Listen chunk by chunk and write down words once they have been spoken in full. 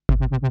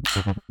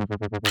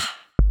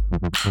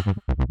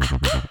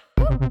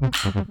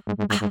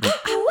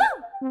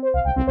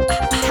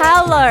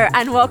Hello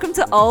and welcome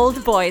to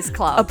Old Boys A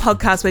Club.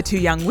 podcast where two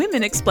young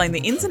women explain the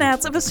ins and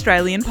outs of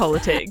Australian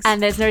politics.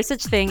 And there's no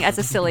such thing as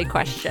a silly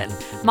question.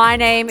 My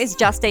name is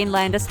Justine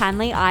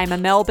Landis-Hanley. I'm a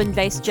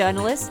Melbourne-based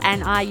journalist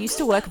and I used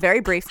to work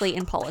very briefly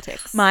in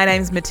politics. My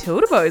name's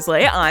Matilda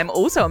Bosley. I'm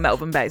also a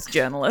Melbourne-based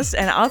journalist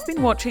and I've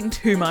been watching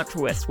too much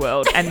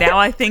Westworld and now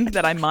I think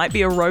that I might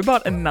be a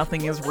robot and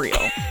nothing is real.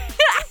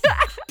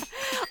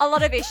 A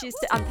lot of issues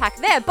to unpack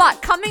there,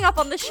 but coming up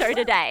on the show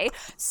today,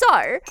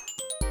 so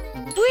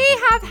we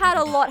have had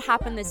a lot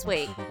happen this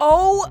week.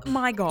 Oh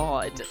my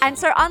God. And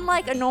so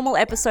unlike a normal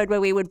episode where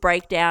we would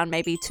break down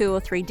maybe 2 or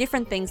 3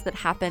 different things that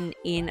happen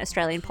in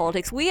Australian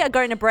politics, we are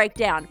going to break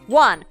down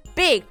one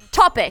big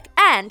topic,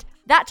 and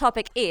that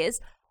topic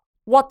is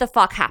what the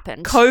fuck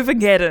happened.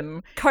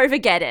 Covigeddon.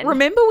 Remember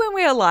Remember when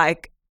we were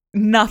like,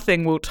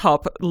 nothing will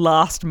top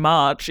last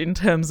March in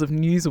terms of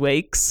news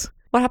weeks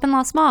what happened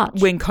last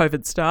March? when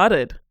COVID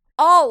started?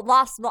 Oh,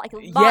 last last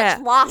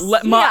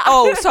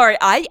year. Sorry.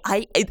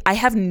 I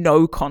have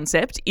no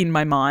concept in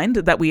my mind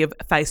that we have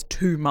faced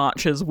 2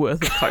 Marches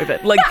worth of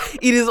COVID. Like,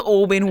 it has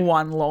all been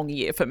one long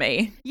year for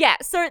me. Yeah,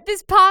 so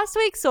this past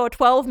week saw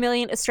 12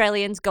 million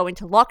Australians go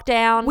into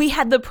lockdown. We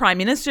had the Prime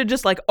Minister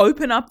just like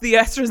open up the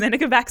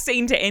AstraZeneca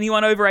vaccine to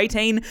anyone over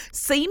 18,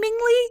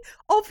 seemingly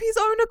of his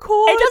own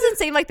accord. It doesn't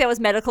seem like there was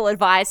medical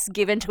advice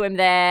given to him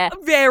there.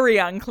 Very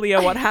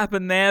unclear what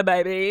happened there,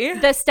 baby.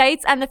 The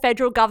states and the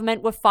federal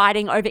government were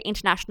fighting over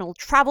international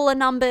traveller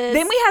numbers.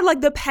 Then we had like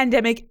the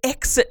pandemic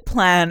exit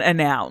plan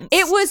announced.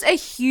 It was a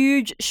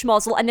huge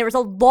schmozzle and there was a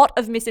lot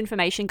of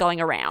misinformation going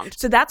around.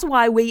 So that's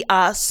why we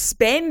are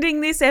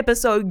spending this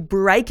episode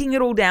breaking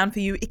it all down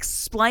for you,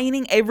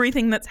 explaining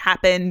everything that's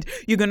happened.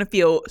 You're going to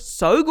feel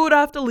so good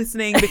after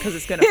listening because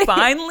it's going to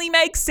finally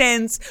make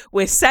sense.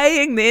 We're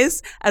saying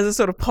this as a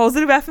sort of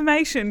positive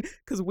affirmation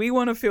because we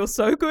want to feel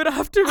so good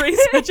after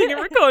researching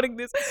and recording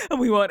this, and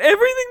we want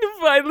everything to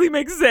finally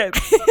make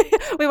sense.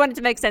 We wanted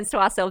to make sense to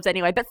ourselves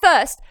anyway. But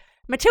first,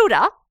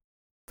 Matilda,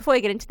 before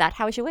we get into that,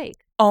 how was your week?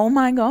 Oh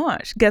my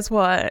gosh. Guess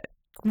what?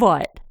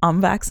 What?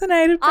 I'm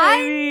vaccinated, baby.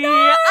 I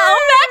know! I'm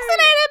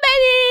vaccinated,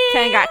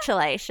 baby.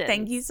 Congratulations.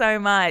 Thank you so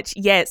much.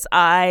 Yes,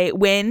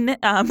 when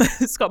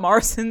Scott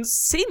Morrison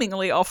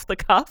seemingly off the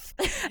cuff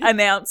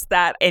announced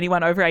that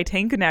anyone over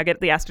 18 could now get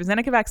the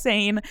AstraZeneca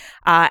vaccine,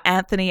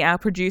 Anthony, our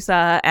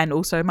producer, and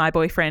also my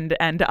boyfriend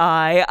and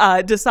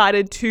I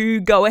decided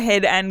to go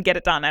ahead and get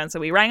it done. And so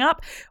we rang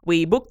up,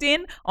 we booked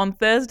in on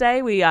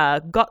Thursday, we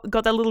got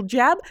that little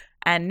jab.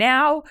 And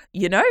now,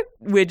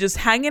 we're just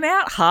hanging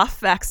out half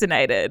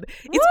vaccinated.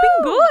 It's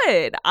been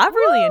good. I've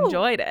really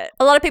enjoyed it.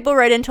 A lot of people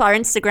wrote into our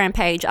Instagram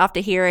page after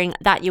hearing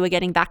that you were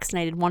getting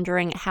vaccinated,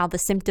 wondering how the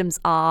symptoms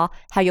are,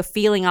 how you're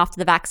feeling after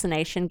the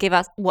vaccination. Give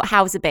us,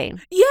 how has it been?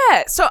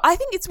 Yeah, so I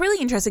think it's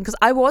really interesting because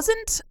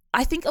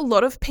I think a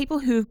lot of people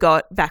who've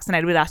got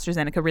vaccinated with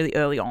AstraZeneca really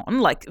early on,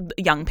 like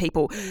young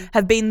people,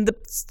 have been the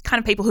kind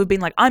of people who've been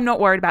like, I'm not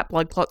worried about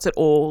blood clots at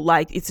all.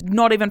 Like, it's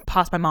not even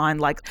past my mind.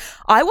 Like,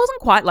 I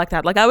wasn't quite like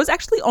that. Like, I was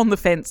actually on the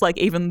fence, like,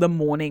 even the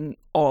morning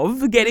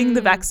of getting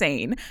the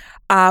vaccine.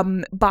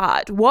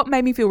 But what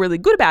made me feel really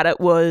good about it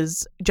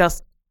was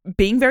just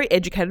being very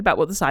educated about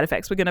what the side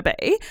effects were going to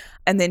be,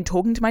 and then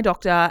talking to my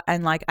doctor,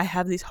 and like I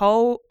have this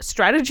whole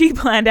strategy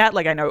planned out.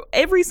 Like, I know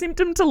every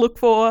symptom to look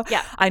for.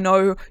 Yeah. I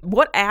know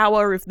what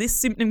hour, if this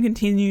symptom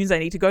continues, I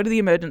need to go to the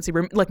emergency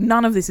room. Like,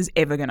 none of this is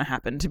ever going to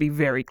happen, to be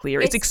very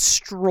clear. It's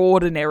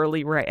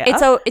extraordinarily rare.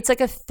 It's like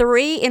a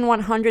 3 in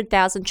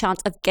 100,000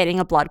 chance of getting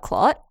a blood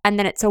clot, and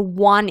then it's a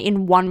 1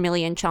 in 1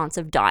 million chance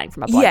of dying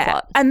from a blood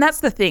clot. And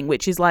that's the thing,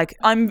 which is like,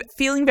 I'm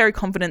feeling very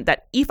confident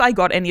that if I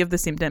got any of the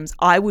symptoms,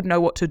 I would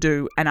know what to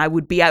do and I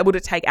would be able to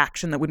take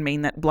action that would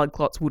mean that blood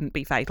clots wouldn't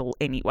be fatal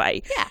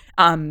anyway.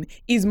 Yeah.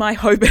 Is my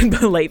hope and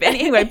belief. And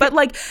anyway, but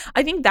like,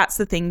 I think that's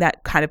the thing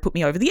that kind of put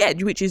me over the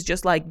edge, which is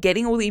just like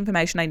getting all the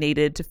information I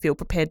needed to feel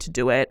prepared to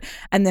do it.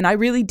 And then I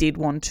really did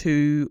want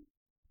to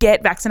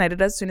get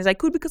vaccinated as soon as I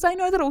could, because I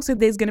know that also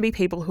there's going to be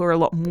people who are a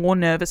lot more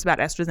nervous about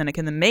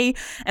AstraZeneca than me,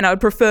 and I would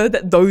prefer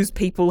that those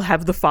people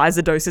have the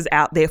Pfizer doses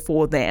out there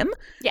for them.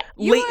 Yeah.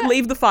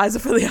 Leave the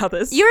Pfizer for the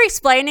others. You were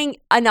explaining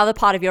another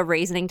part of your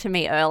reasoning to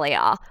me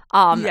earlier,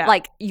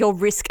 like your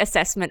risk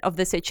assessment of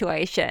the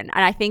situation,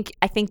 and I think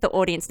the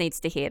audience needs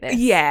to hear this.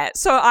 Yeah,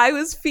 so I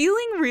was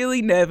feeling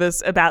really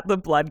nervous about the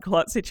blood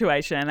clot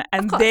situation,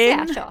 and Of course,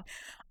 then yeah, sure.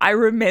 I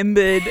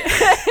remembered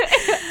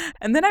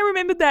and then I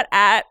remembered that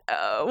at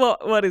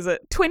what is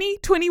it,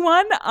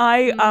 2021,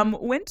 I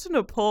went to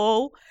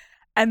Nepal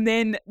and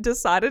then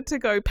decided to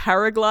go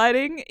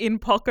paragliding in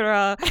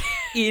Pokhara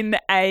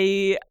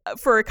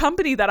for a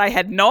company that I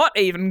had not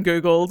even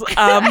Googled,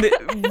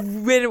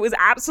 when it was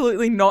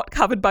absolutely not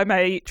covered by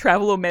my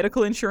travel or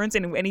medical insurance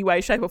in any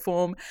way, shape or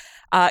form.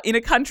 in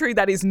a country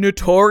that is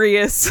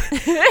notorious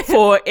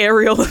for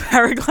aerial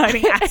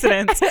paragliding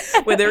accidents,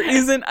 where there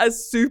isn't a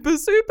super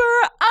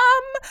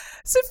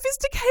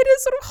sophisticated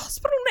sort of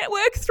hospital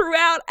network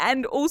throughout,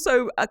 and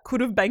also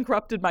could have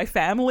bankrupted my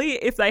family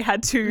if they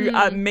had to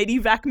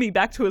medivac me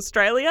back to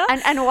Australia.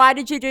 And why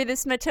did you do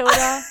this,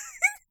 Matilda?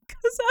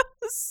 Because I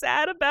was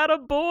sad about a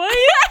boy.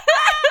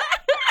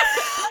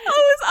 I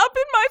was up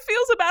in my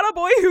feels about a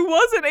boy who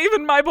wasn't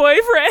even my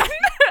boyfriend.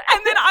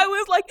 And then I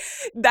was like,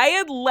 they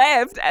had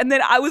left, and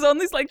then I was on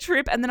this like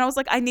trip, and then I was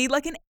like, I need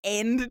like an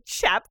end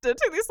chapter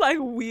to this like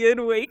weird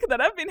week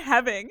that I've been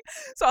having.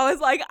 So I was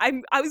like,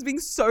 I was being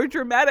so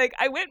dramatic.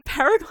 I went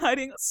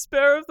paragliding,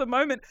 spur of the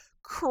moment,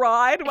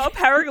 cried while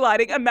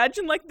paragliding.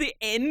 Imagine like the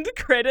end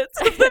credits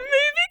of the movie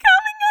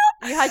coming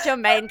up. You had your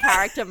main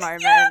character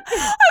moment. Yeah,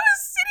 I was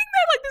sitting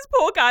there like this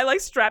poor guy like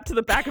strapped to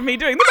the back of me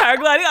doing the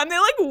paragliding. I'm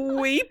there like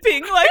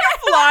weeping, like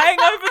flying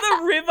over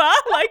the river,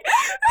 like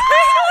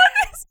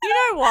you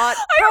know what?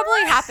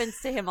 Probably happens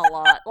to him a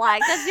lot.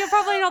 Like, you're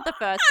probably not the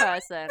first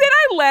person. Then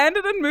I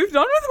landed and moved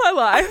on with my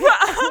life.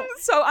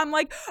 So I'm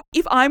like,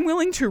 if I'm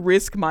willing to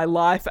risk my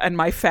life and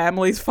my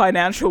family's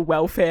financial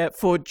welfare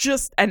for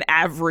just an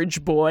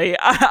average boy,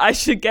 I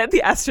should get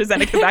the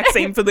AstraZeneca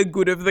vaccine for the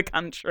good of the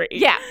country.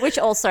 Yeah, which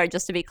also,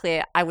 just to be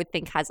clear, I would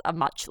think has a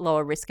much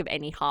lower risk of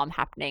any harm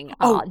happening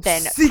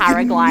than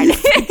paragliding.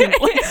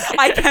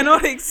 I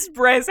cannot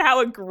express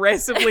how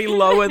aggressively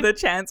lower the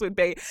chance would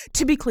be.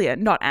 To be clear,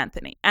 not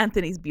Anthony.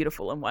 Anthony's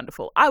beautiful and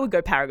wonderful. I would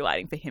go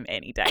paragliding for him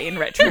any day in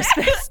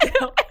retrospect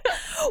still.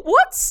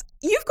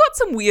 You've got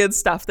some weird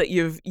stuff that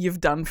you've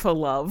done for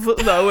love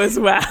though as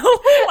well.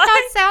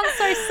 That sounds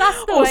so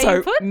sus the way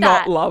you put that.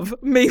 Not love.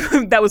 Me,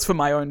 that was for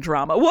my own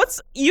drama.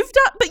 You've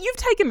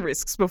taken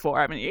risks before,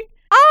 haven't you?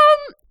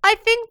 I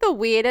think the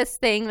weirdest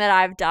thing that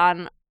I've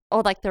done,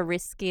 or like the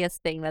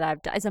riskiest thing that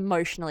I've done, is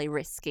emotionally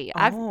risky.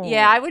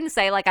 I wouldn't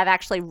say like I've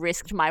actually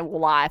risked my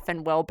life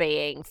and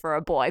well-being for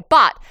a boy,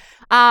 but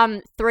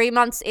 3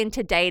 months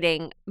into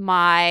dating,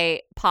 my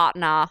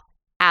partner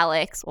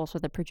Alex, also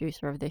the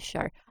producer of this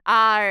show,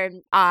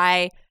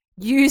 I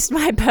used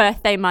my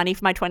birthday money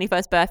for my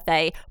 21st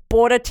birthday,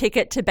 bought a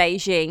ticket to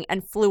Beijing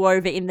and flew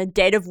over in the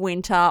dead of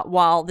winter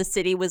while the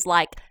city was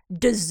like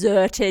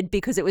deserted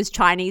because it was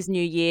Chinese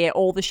New Year.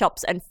 All the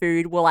shops and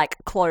food were like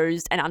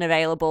closed and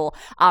unavailable,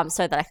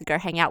 so that I could go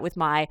hang out with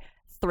my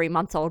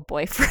 3-month-old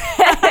boyfriend.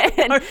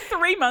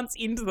 3 months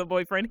into the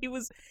boyfriend, he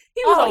was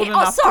old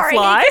enough to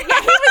fly. He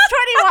was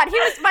 21. He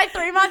was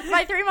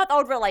my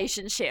 3-month-old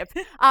relationship.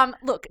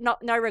 Look,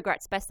 no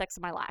regrets. Best sex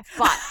of my life.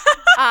 But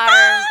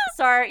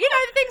so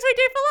the things we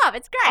do for love.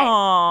 It's great.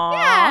 Aww.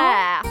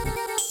 Yeah.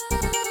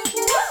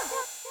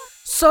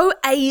 So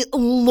a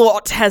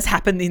lot has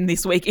happened in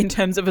this week in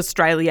terms of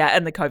Australia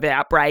and the COVID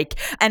outbreak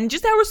and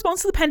just our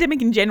response to the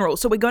pandemic in general.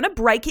 So we're going to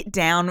break it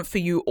down for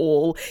you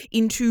all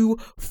into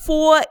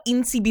 4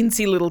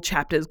 incy-bincy little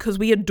chapters because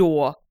we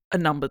adore a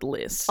numbered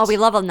list. Oh, we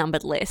love a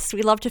numbered list.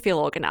 We love to feel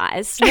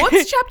organised.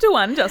 What's chapter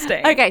 1,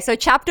 Justine? Okay, so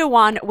chapter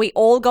 1, we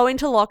all go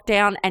into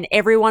lockdown and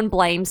everyone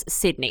blames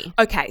Sydney.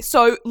 Okay,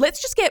 so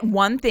let's just get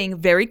one thing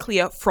very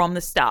clear from the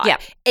start. Yeah.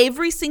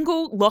 Every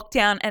single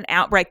lockdown and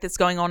outbreak that's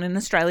going on in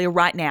Australia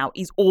right now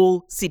is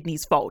all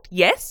Sydney's fault.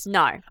 Yes?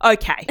 No.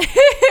 Okay.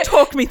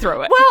 Talk me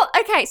through it. Well,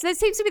 okay, so there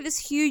seems to be this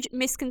huge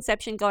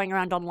misconception going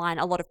around online,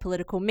 a lot of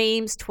political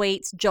memes,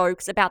 tweets,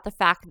 jokes about the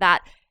fact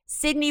that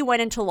Sydney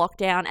went into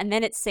lockdown and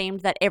then it seemed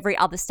that every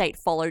other state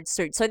followed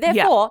suit. So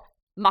therefore,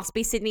 must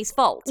be Sydney's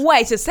fault.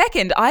 Wait a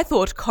second. I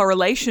thought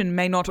correlation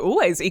may not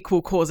always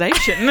equal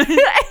causation.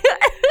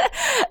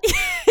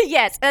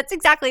 Yes, that's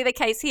exactly the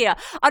case here.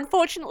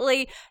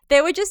 Unfortunately,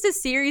 there were just a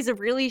series of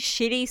really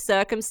shitty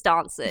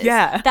circumstances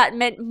that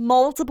meant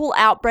multiple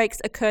outbreaks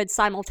occurred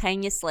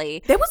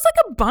simultaneously. There was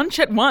like a bunch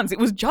at once. It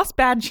was just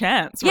bad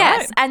chance, right?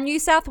 Yes, and New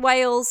South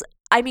Wales,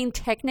 I mean,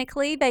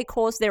 technically they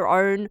caused their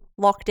own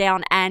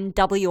lockdown and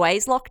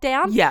WA's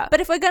lockdown. Yeah.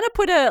 But if we're going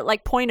to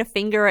point a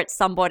finger at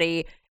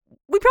somebody,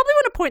 we probably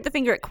want to point the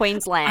finger at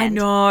Queensland. I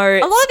know.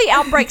 A lot of the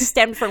outbreaks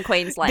stemmed from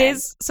Queensland.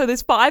 There's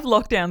 5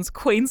 lockdowns.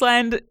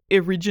 Queensland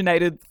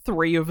originated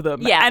 3 of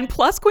them. Yeah. And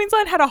plus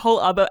Queensland had a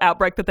whole other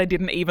outbreak that they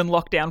didn't even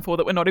lock down for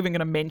that we're not even going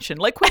to mention.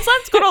 Like,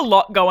 Queensland's got a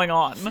lot going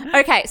on.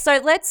 Okay, so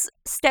let's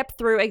step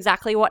through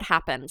exactly what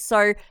happened.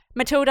 So,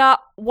 Matilda,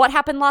 what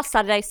happened last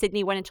Saturday?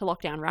 Sydney went into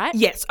lockdown, right?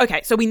 Yes.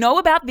 Okay, so we know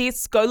about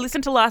this. Go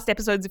listen to last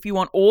episodes if you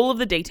want all of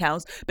the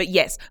details. But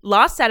yes,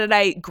 last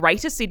Saturday,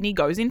 Greater Sydney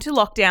goes into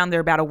lockdown. They're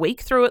about a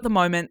week through at the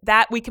moment.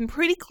 That we can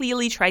pretty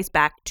clearly trace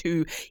back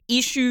to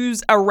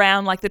issues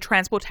around like the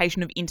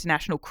transportation of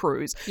international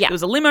crews. Yeah. There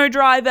was a limo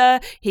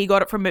driver. He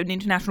got it from an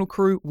international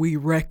crew, we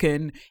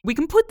reckon. We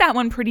can put that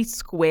one pretty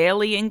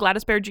squarely in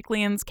Gladys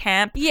Berejiklian's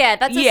camp. Yeah,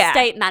 that's a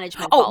state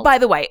management fault. Oh, by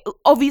the way,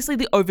 obviously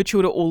the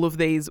overture to all of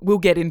these, we'll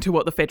get into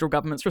what the federal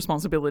government's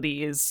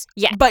responsibility is.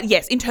 Yeah. But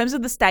yes, in terms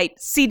of the state,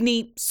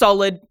 Sydney,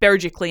 solid,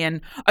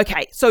 Berejiklian.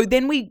 Okay, so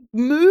then we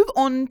move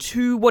on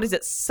to,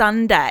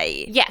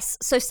 Sunday? Yes.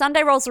 So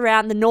Sunday rolls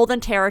around, the Northern Northern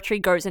Territory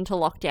goes into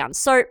lockdown.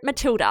 So,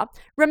 Matilda,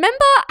 remember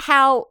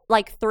how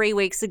 3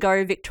 weeks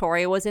ago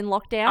Victoria was in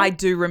lockdown? I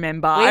do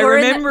remember. We were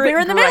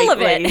in the middle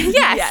of it. greatly.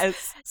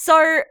 Yes.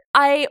 So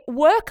a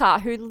worker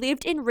who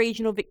lived in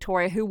regional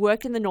Victoria, who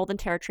worked in the Northern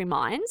Territory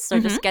mines, so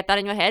just get that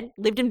in your head,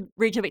 lived in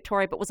regional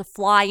Victoria but was a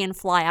fly-in,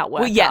 fly-out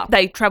worker. Well, yeah,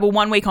 they travel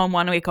 1 week on,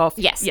 1 week off.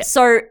 Yes. Yeah.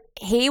 So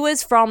he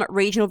was from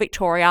regional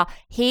Victoria.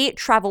 He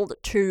travelled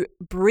to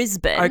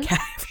Brisbane. Okay.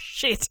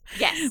 Shit.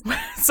 Yes.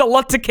 It's a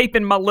lot to keep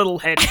in my little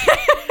head.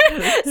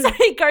 So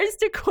he goes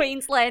to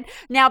Queensland.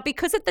 Now,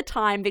 because at the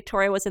time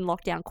Victoria was in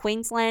lockdown,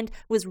 Queensland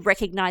was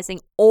recognising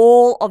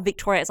all of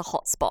Victoria as a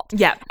hotspot.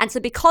 Yeah. And so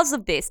because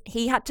of this,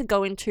 he had to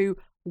go into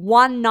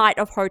 1 night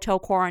of hotel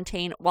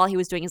quarantine while he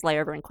was doing his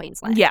layover in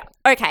Queensland. Yeah.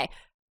 Okay.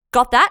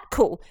 Got that?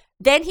 Cool.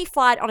 Then he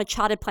flied on a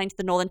chartered plane to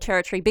the Northern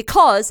Territory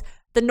because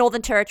the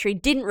Northern Territory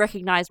didn't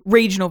recognise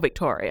Regional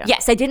Victoria.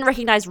 Yes, they didn't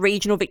recognise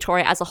regional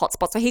Victoria as a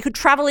hotspot. So he could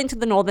travel into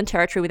the Northern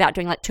Territory without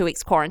doing 2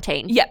 weeks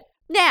quarantine. Yeah.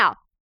 Now,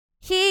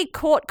 he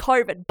caught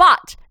COVID,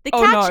 but the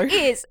catch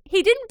is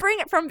he didn't bring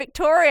it from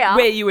Victoria.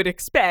 Where you would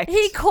expect.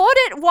 He caught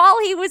it while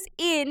he was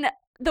in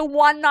the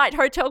 1 night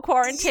hotel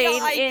quarantine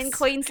Yikes. in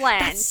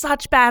Queensland. That's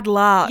such bad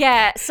luck.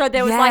 Yeah, so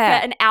there was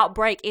Yeah. an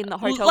outbreak in the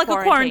hotel Like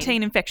quarantine. a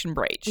quarantine infection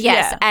breach.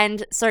 Yes, Yeah.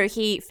 and so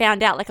he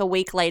found out a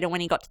week later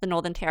when he got to the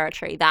Northern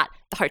Territory that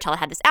the hotel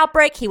had this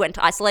outbreak. He went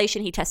to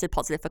isolation. He tested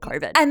positive for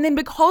COVID. And then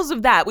because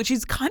of that, which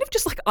is kind of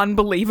just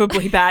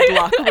unbelievably bad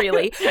luck,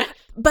 really.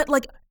 But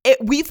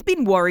we've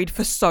been worried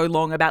for so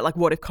long about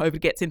what if COVID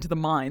gets into the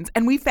mines,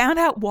 and we found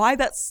out why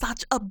that's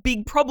such a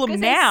big problem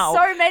now.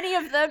 There's so many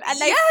of them, and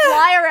they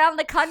fly around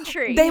the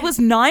country. There was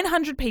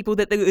 900 people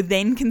that they were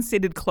then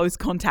considered close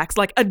contacts.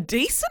 A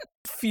decent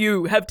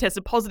few have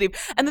tested positive.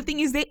 And the thing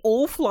is, they're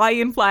all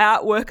fly-in,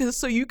 fly-out workers,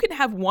 so you can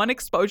have one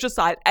exposure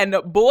site, and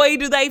boy,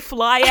 do they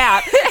fly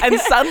out. And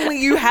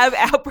suddenly you have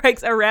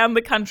outbreaks around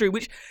the country,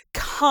 which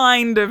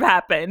kind of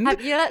happened.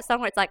 You know that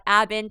song where it's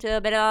I've been to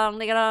a bit of,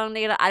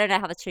 I don't know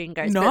how the tune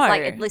goes, No. but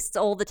it lists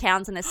all the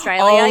towns in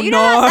Australia. Oh, you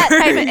know no. that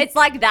famous, it's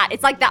like that.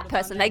 It's like that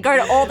person. They go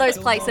to all those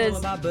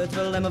places. All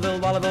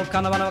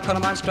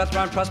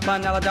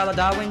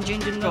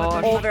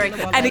very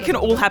cool. And it can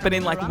all happen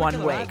in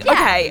 1 week. Yeah.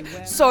 Okay,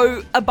 so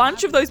a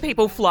bunch of those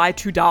people fly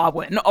to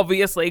Darwin,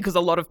 obviously, because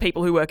a lot of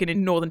people who work in a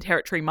Northern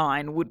Territory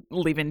mine would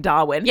live in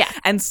Darwin. Yeah.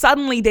 And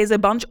suddenly there's a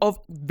bunch of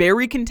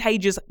very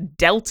contagious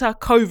Delta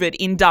COVID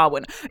in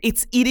Darwin.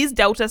 It is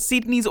Delta.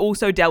 Sydney's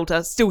also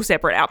Delta. Still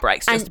separate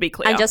outbreaks, just to be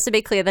clear. And just to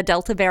be clear, the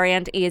Delta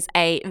variant is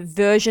a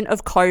version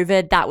of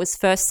COVID that was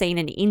first seen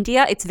in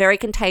India. It's very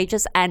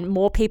contagious, and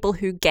more people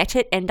who get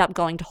it end up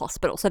going to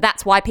hospital. So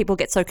that's why people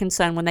get so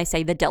concerned when they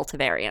say the Delta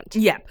variant.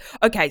 Yeah.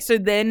 Okay, so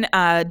then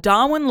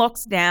Darwin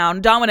locks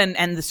down, Darwin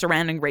and the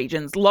surrounding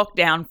regions locked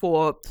down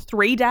for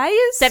 3 days?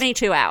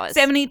 72 hours.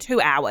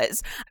 72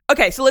 hours.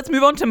 Okay, so let's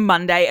move on to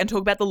Monday and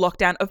talk about the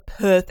lockdown of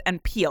Perth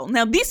and Peel.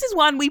 Now, this is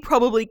one we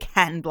probably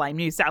can blame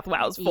New South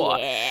Wales for.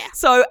 Yeah.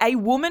 So a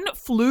woman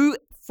flew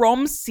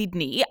from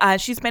Sydney.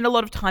 She spent a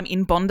lot of time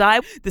in Bondi.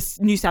 This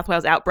New South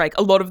Wales outbreak,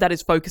 a lot of that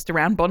is focused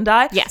around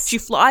Bondi. Yes. She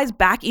flies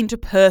back into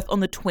Perth on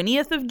the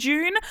 20th of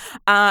June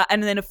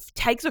and then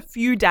takes a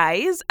few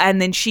days, and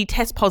then she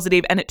tests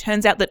positive, and it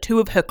turns out that 2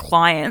 of her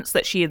clients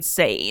that she had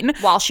seen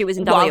While she was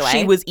in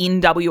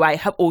WA.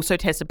 have also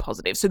tested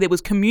positive. So there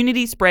was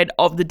community spread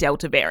of the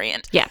Delta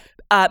variant. Yeah.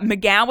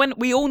 McGowan,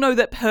 we all know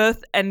that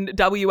Perth and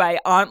WA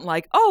aren't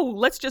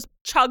let's just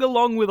chug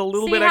along with a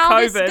little See bit of how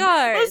COVID. this goes.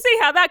 Let's see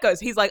how that goes.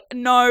 He's like,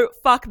 no,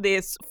 fuck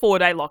this,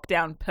 4-day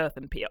lockdown, Perth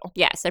and Peel.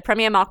 Yeah, so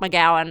Premier Mark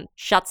McGowan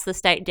shuts the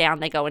state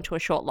down. They go into a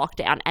short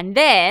lockdown. And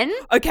then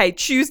Okay,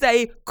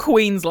 Tuesday,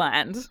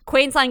 Queensland.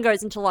 Queensland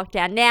goes into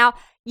lockdown. Now,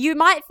 you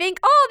might think,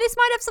 oh, this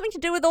might have something to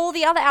do with all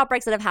the other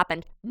outbreaks that have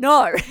happened.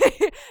 No.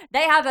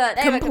 they have a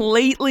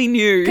Completely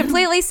new.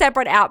 completely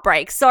separate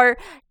outbreak. So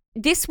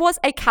this was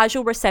a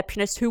casual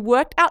receptionist who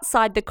worked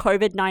outside the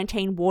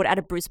COVID-19 ward at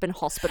a Brisbane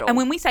hospital. And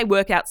when we say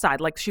work outside,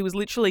 she was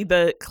literally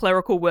the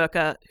clerical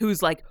worker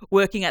who's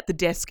working at the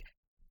desk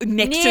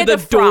next Near to the,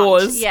 the front,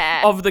 doors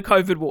yeah. of the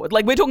COVID ward.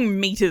 We're talking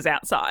meters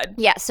outside.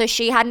 Yeah, so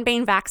she hadn't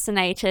been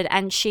vaccinated,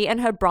 and she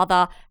and her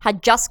brother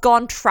had just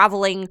gone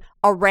traveling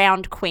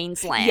around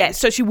Queensland. Yeah,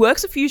 so she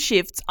works a few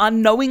shifts,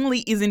 unknowingly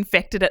is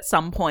infected at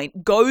some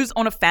point, goes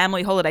on a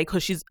family holiday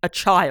because she's a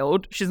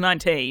child. She's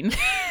 19.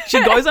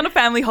 She goes on a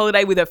family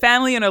holiday with her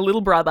family and her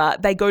little brother.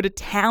 They go to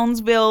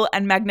Townsville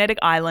and Magnetic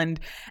Island.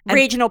 And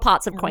Regional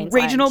parts of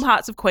Queensland. Regional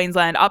parts of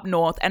Queensland up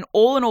north. And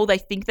all in all, they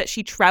think that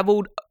she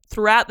travelled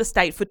throughout the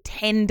state for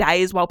 10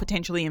 days while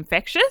potentially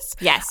infectious.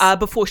 Yes.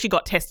 Before she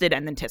got tested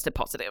and then tested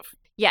positive.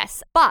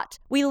 Yes, but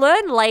we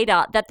learn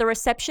later that the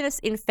receptionist's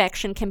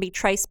infection can be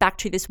traced back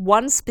to this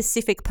one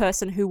specific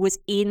person who was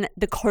in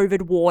the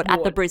COVID ward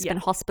at the Brisbane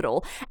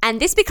hospital. And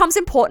this becomes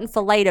important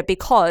for later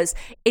because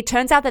it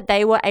turns out that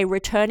they were a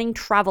returning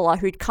traveller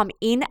who'd come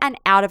in and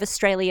out of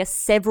Australia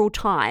several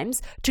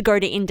times to go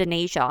to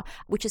Indonesia,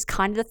 which is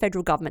kind of the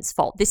federal government's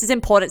fault. This is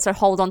important, so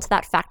hold on to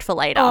that fact for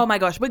later. Oh my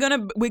gosh, we're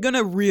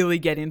gonna really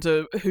get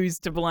into who's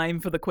to blame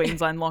for the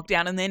Queensland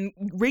lockdown and then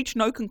reach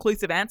no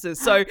conclusive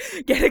answers. So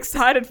get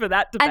excited for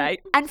that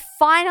debate. And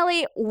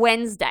finally,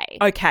 Wednesday.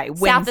 Okay,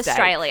 Wednesday. South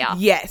Australia.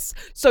 Yes.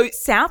 So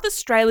South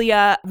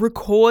Australia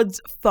records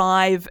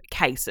 5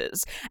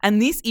 cases.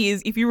 And this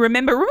is, if you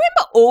remember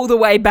all the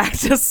way back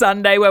to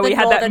Sunday where we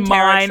had that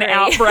mine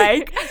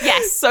outbreak.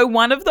 Yes. So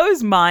one of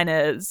those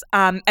miners,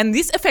 and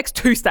this affects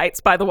 2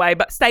 states, by the way,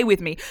 but stay with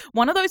me.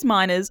 One of those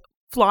miners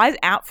flies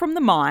out from the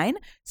mine,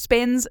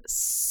 spends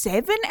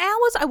 7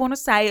 hours, I want to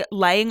say,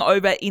 laying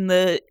over in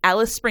the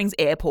Alice Springs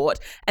airport,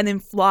 and then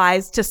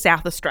flies to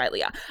South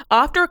Australia.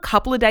 After a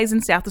couple of days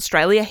in South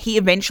Australia, he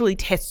eventually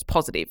tests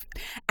positive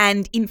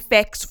and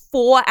infects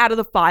 4 out of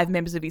the 5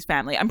 members of his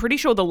family. I'm pretty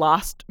sure the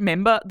last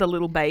member, the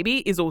little baby,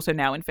 is also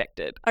now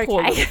infected. Okay.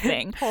 Poor little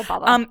thing. Poor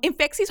Bubba.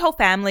 Infects his whole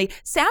family.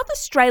 South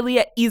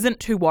Australia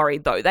isn't too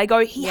worried though. They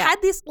go, he had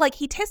this, like,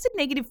 he tested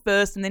negative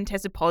first and then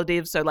tested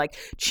positive. So, like,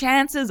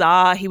 chances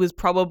are he was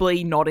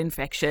probably not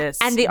infectious.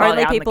 And the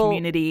only people in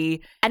the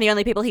community. And the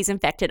only people he's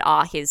infected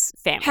are his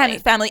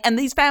family. And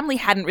his family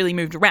hadn't really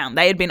moved around.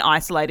 They had been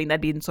isolating. They'd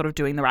been sort of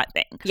doing the right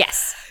thing.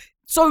 Yes.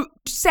 So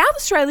South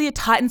Australia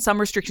tightened some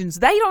restrictions.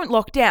 They don't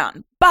lock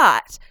down.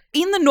 But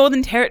in the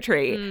Northern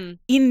Territory,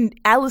 in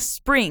Alice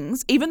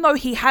Springs, even though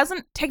he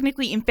hasn't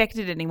technically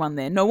infected anyone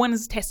there, no one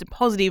has tested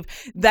positive,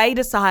 they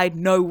decide,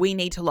 no, we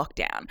need to lock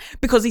down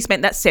because he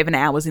spent that 7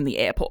 hours in the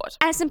airport.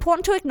 And it's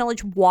important to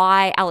acknowledge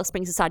why Alice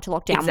Springs decided to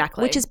lock down.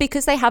 Exactly. Which is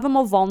because they have a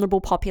more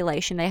vulnerable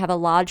population. They have a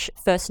large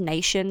First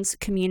Nations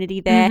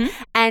community there.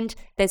 And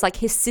there's like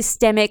his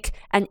systemic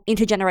and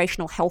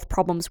intergenerational health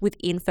problems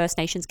within First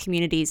Nations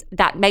communities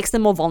that makes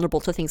them more vulnerable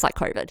to things like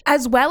COVID.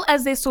 As well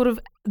as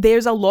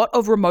there's a lot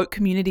of remote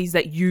communities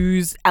that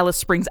use Alice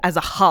Springs as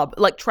a hub,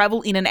 like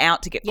travel in and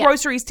out to get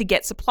groceries, to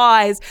get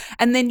supplies.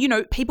 And then,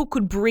 people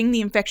could bring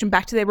the infection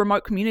back to their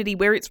remote community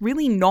where it's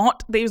really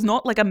there's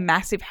not like a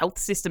massive health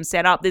system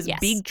set up. There's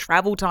big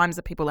travel times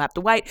that people have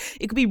to wait.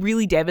 It could be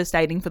really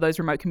devastating for those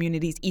remote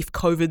communities if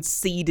COVID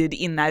seeded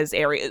in those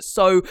areas.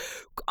 So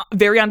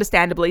very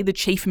understandably, the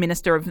Chief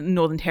Minister of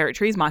Northern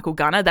Territory is Michael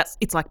Gunner.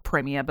 It's like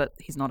Premier, but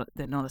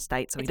they're not a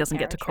state, so he doesn't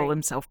get to call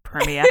himself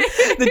Premier.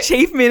 The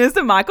Chief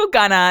Minister, Michael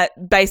Gunner,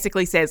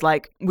 basically says,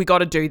 like, we got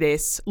to do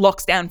this,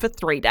 locks down for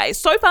 3 days.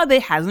 So far, there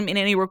hasn't been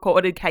any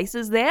recorded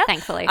cases there.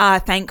 Thankfully.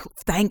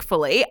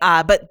 Thankfully.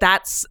 But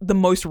that's the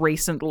most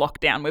recent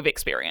lockdown we've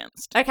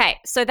experienced. Okay,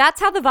 so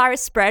that's how the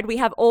virus spread. We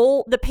have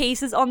all the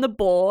pieces on the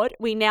board.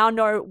 We now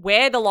know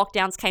where the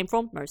lockdowns came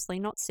from, mostly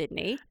not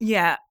Sydney.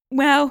 Yeah,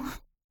 well,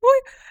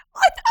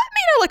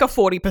 like a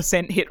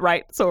 40% hit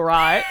rate. It's all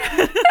right.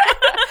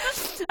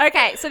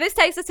 Okay, so this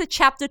takes us to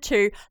chapter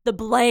 2, the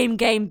blame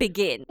game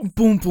begins.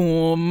 Boom,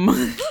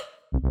 boom.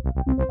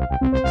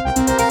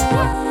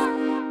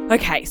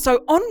 Okay,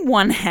 so on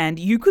one hand,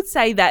 you could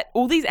say that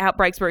all these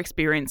outbreaks we're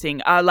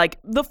experiencing are like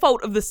the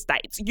fault of the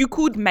states. You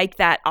could make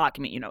that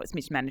argument, it's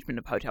mismanagement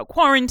of hotel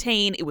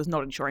quarantine. It was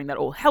not ensuring that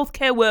all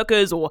healthcare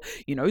workers or,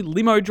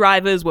 limo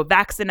drivers were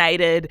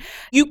vaccinated.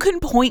 You can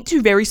point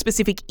to very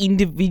specific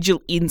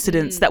individual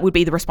incidents that would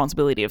be the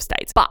responsibility of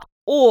states.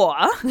 Or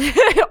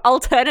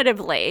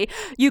alternatively,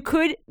 you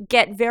could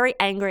get very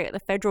angry at the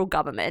federal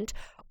government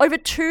over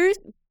 2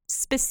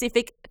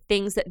 specific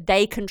things that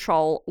they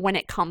control when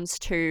it comes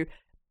to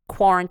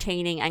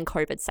quarantining and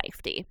COVID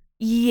safety.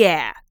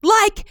 Yeah.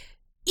 Like,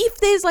 if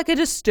there's like a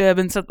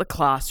disturbance at the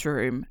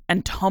classroom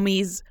and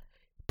Tommy's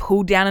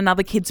pulled down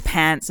another kid's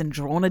pants and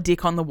drawn a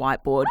dick on the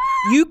whiteboard,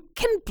 you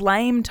can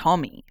blame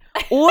Tommy.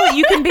 Or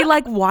you can be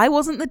like, why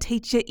wasn't the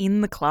teacher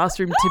in the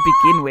classroom to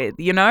begin with,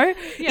 Yeah.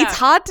 It's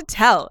hard to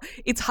tell.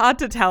 It's hard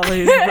to tell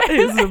who's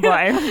the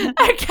blame.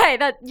 Okay,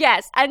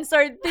 yes. And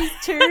so these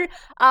 2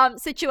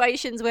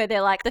 situations where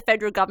they're like, the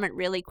federal government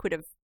really could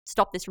have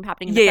stopped this from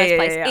happening in the first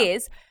place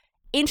is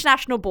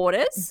international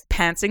borders.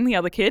 Pantsing the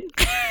other kid.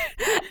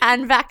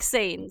 And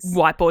vaccines.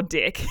 Whiteboard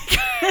dick.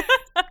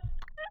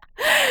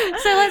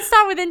 So let's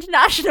start with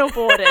international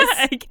borders.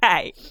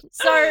 Okay.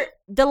 So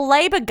the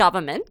Labor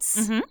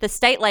governments, the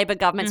state Labor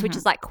governments, which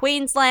is like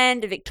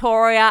Queensland,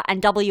 Victoria,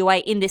 and WA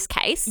in this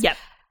case,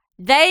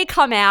 they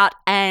come out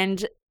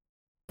and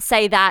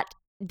say that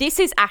this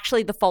is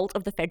actually the fault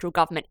of the federal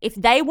government. If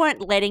they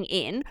weren't letting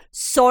in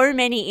so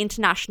many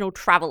international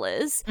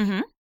travellers,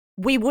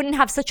 we wouldn't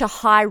have such a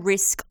high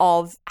risk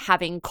of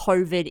having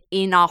COVID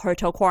in our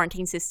hotel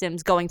quarantine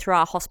systems going through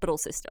our hospital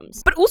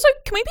systems. But also,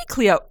 can we be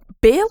clear?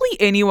 barely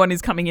anyone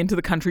is coming into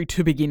the country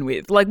to begin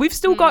with. Like, we've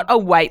still got a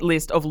wait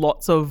list of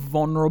lots of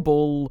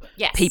vulnerable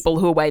people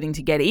who are waiting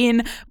to get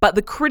in. But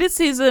the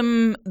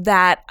criticism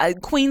that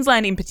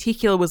Queensland in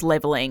particular was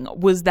levelling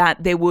was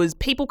that there was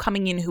people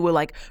coming in who were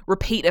like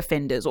repeat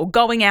offenders or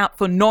going out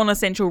for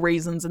non-essential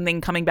reasons and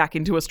then coming back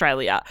into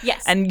Australia.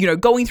 Yes. And,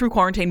 going through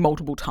quarantine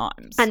multiple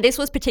times. And this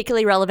was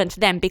particularly relevant to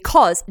them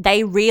because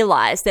they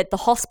realised that the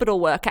hospital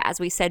worker, as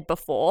we said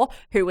before,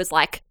 who was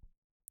like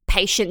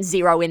patient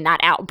zero in that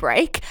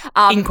outbreak.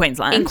 In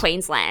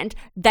Queensland,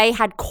 they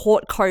had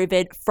caught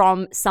COVID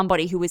from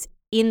somebody who was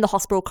in the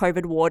hospital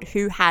COVID ward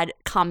who had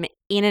come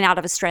in and out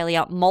of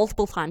Australia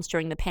multiple times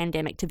during the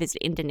pandemic to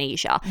visit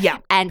Indonesia. Yeah.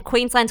 And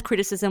Queensland's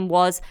criticism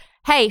was,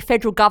 hey,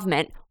 federal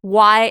government,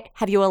 why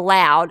have you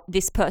allowed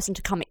this person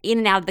to come in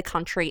and out of the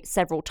country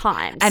several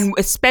times? And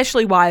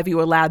especially, why have you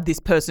allowed this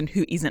person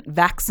who isn't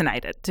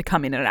vaccinated to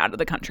come in and out of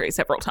the country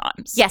several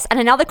times? Yes, and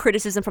another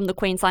criticism from the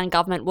Queensland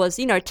government was,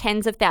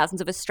 tens of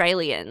thousands of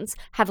Australians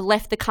have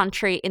left the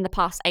country in the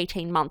past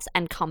 18 months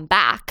and come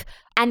back.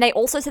 And they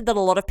also said that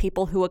a lot of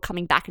people who are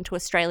coming back into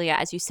Australia,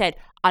 as you said,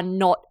 are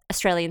not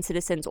Australian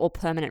citizens or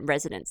permanent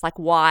residents. Like,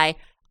 why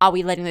are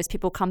we letting those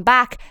people come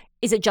back?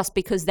 Is it just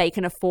because they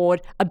can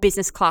afford a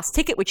business class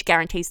ticket, which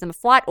guarantees them a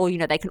flight, or,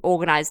 they can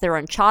organize their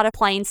own charter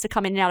planes to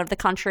come in and out of the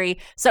country?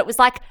 So it was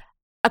like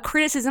a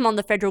criticism on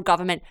the federal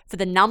government for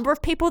the number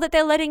of people that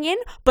they're letting in,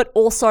 but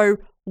also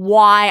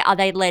why are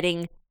they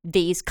letting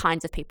these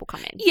kinds of people come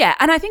in? Yeah,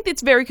 and I think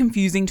it's very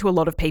confusing to a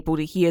lot of people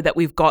to hear that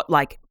we've got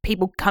like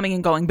people coming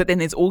and going, but then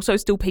there's also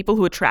still people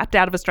who are trapped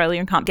out of Australia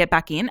and can't get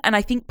back in. And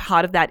I think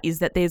part of that is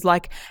that there's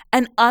like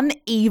an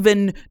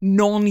uneven,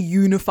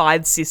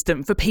 non-unified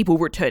system for people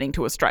returning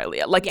to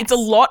Australia. Like, It's a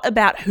lot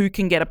about who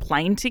can get a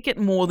plane ticket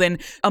more than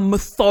a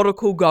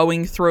methodical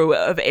going through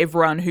of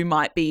everyone who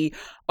might be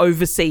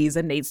overseas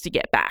and needs to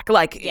get back.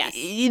 Like,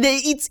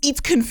 it's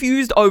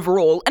confused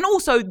overall. And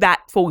also that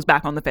falls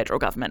back on the federal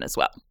government as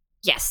well.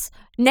 Yes.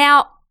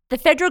 Now, the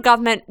federal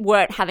government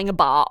weren't having a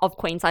bar of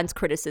Queensland's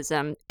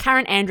criticism.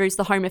 Karen Andrews,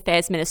 the Home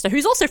Affairs Minister,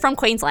 who's also from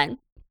Queensland,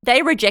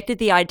 they rejected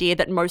the idea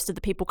that most of the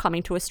people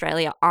coming to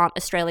Australia aren't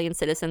Australian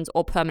citizens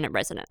or permanent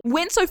residents.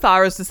 Went so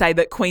far as to say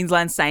that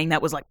Queensland saying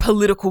that was like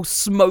political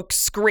smoke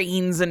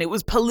screens and it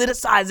was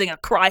politicizing a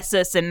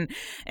crisis and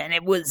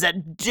it was a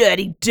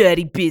dirty,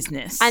 dirty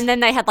business. And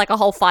then they had like a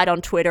whole fight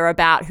on Twitter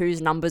about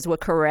whose numbers were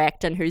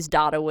correct and whose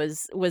data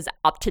was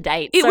up to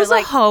date. It was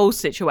a whole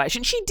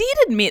situation. She did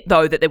admit,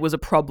 though, that there was a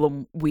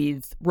problem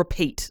with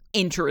repeat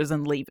enterers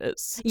and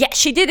leavers. Yeah,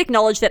 she did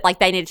acknowledge that like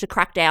they needed to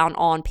crack down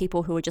on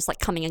people who were just like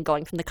coming and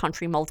going from the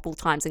country multiple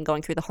times and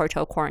going through the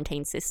hotel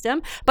quarantine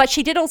system. But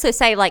she did also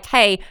say like,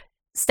 hey,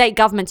 state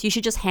governments, you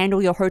should just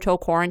handle your hotel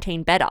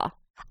quarantine better.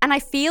 And I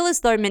feel as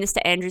though Minister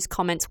Andrews'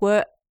 comments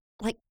were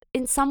like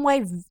in some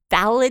way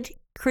valid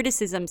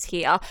criticisms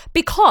here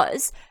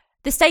because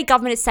the state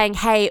government is saying,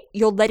 hey,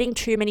 you're letting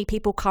too many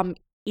people come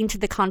into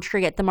the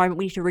country at the moment.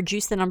 We need to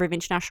reduce the number of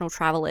international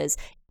travelers.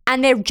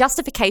 And their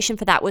justification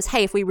for that was,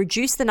 hey, if we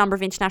reduce the number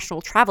of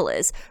international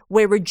travelers,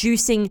 we're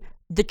reducing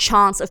the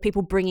chance of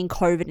people bringing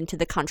COVID into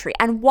the country.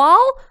 And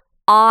while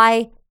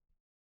I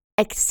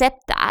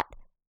accept that,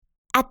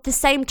 at the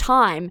same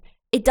time,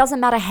 it doesn't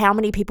matter how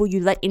many people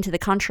you let into the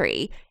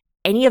country.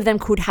 Any of them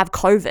could have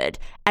COVID.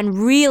 And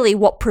really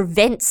what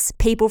prevents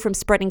people from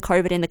spreading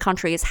COVID in the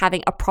country is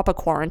having a proper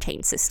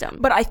quarantine system.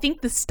 But I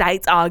think the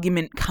state's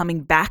argument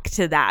coming back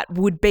to that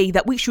would be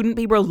that we shouldn't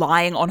be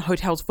relying on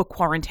hotels for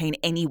quarantine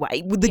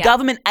anyway. The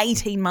government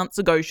 18 months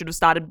ago should have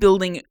started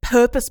building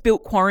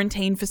purpose-built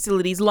quarantine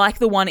facilities like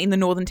the one in the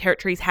Northern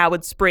Territory's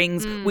Howard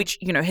Springs, which,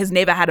 has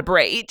never had a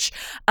breach,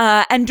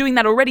 and doing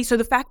that already. So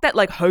the fact that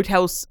like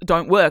hotels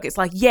don't work, it's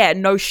like, yeah,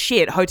 no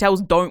shit,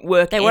 hotels don't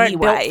work anyway. They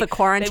weren't built for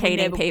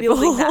quarantining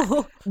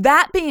people.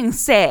 That being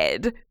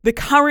said, the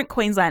current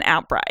Queensland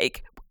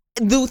outbreak,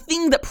 the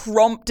thing that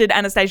prompted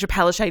Anastasia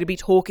Palaszczuk to be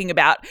talking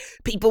about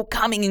people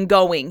coming and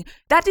going,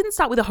 that didn't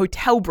start with a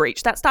hotel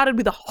breach. That started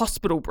with a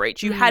hospital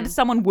breach. You had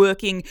someone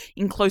working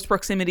in close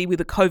proximity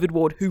with a COVID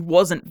ward who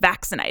wasn't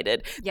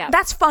vaccinated. Yeah.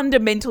 That's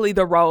fundamentally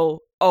the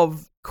role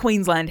of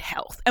Queensland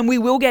Health. And we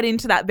will get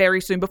into that very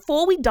soon.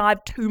 Before we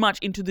dive too much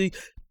into the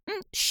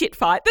shit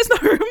fight, there's no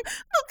room,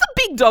 the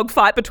big dog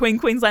fight between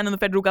Queensland and the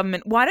federal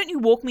government, why don't you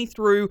walk me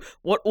through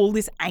what all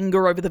this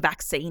anger over the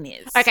vaccine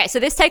is? Okay, so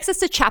this takes us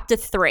to chapter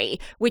 3,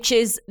 which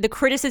is the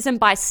criticism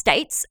by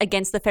states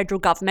against the federal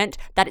government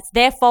that it's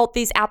their fault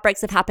these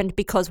outbreaks have happened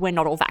because we're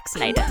not all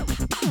vaccinated.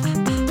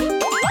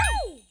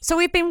 So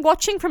we've been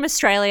watching from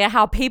Australia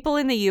how people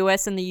in the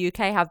US and the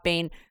UK have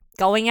been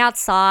going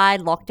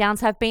outside,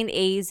 lockdowns have been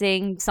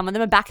easing, some of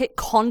them are back at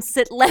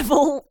concert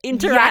level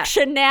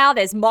interaction now,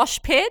 there's mosh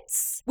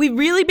pits. We've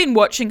really been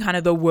watching kind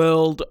of the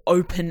world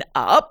open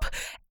up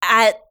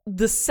at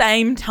the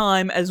same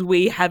time as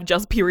we have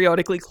just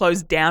periodically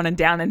closed down and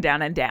down and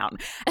down and down.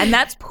 And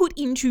that's put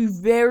into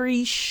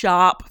very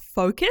sharp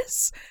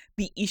focus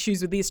the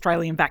issues with the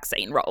Australian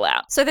vaccine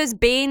rollout. So there's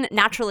been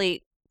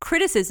naturally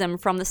criticism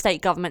from the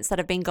state governments that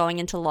have been going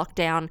into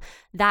lockdown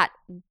that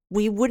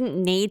we wouldn't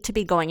need to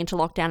be going into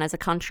lockdown as a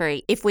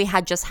country if we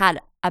had just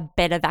had a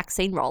better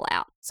vaccine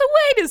rollout. So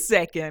wait a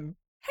second.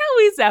 How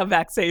is our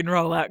vaccine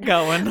rollout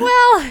going?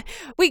 Well,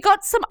 we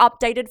got some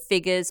updated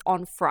figures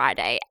on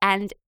Friday,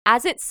 and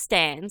as it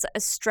stands,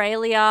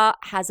 Australia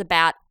has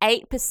about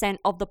 8%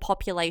 of the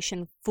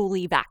population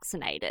fully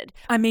vaccinated.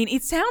 I mean,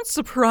 it sounds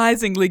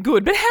surprisingly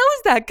good, but how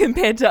is that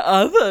compared to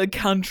other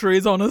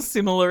countries on a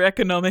similar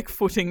economic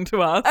footing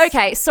to us?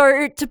 Okay,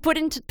 so to put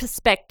into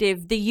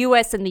perspective, the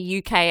US and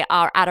the UK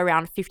are at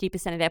around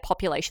 50% of their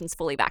populations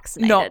fully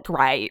vaccinated. Not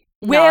great.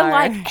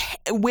 No.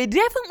 We're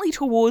definitely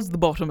towards the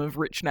bottom of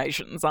rich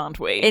nations, aren't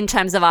we? In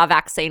terms of our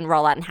vaccine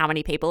rollout and how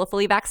many people are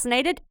fully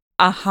vaccinated?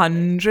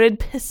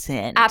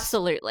 100%.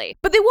 Absolutely.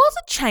 But there was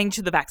a change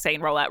to the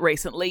vaccine rollout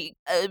recently,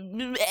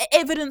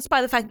 evidenced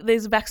by the fact that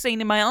there's a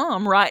vaccine in my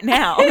arm right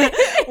now.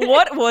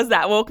 What was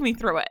that? Walk me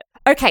through it.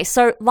 Okay,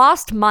 so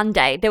last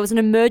Monday, there was an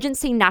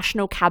emergency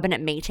National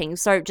Cabinet meeting.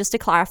 So just to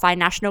clarify,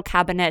 National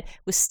Cabinet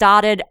was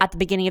started at the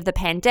beginning of the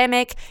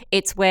pandemic.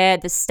 It's where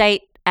the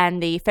state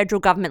and the federal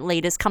government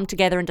leaders come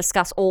together and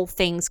discuss all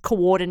things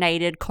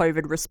coordinated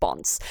COVID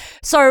response.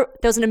 So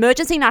there was an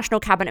emergency National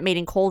Cabinet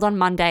meeting called on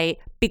Monday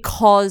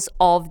because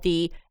of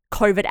the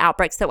COVID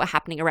outbreaks that were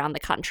happening around the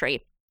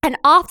country. And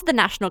after the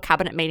National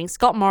Cabinet meeting,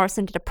 Scott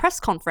Morrison did a press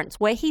conference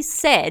where he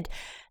said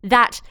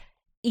that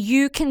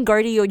you can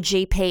go to your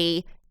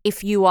GP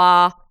if you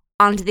are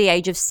under the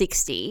age of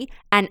 60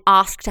 and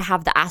ask to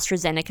have the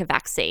AstraZeneca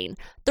vaccine.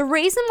 The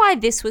reason why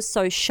this was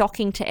so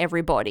shocking to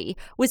everybody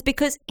was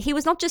because he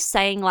was not just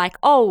saying like,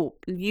 oh,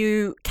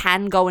 you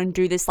can go and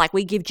do this, like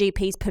we give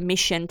GPs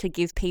permission to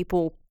give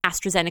people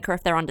AstraZeneca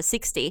if they're under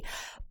 60,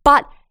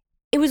 but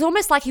it was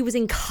almost like he was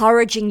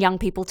encouraging young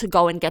people to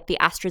go and get the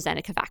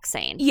AstraZeneca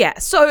vaccine. Yeah,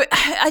 so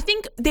I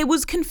think there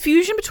was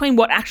confusion between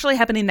what actually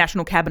happened in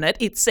National Cabinet,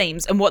 it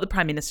seems, and what the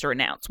Prime Minister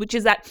announced, which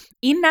is that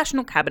in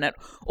National Cabinet,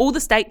 all the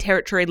state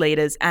territory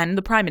leaders and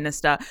the Prime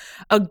Minister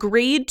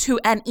agreed to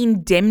an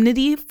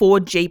indemnity for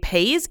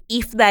GPs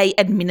if they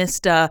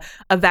administer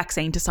a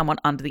vaccine to someone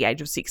under the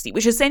age of 60,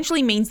 which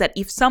essentially means that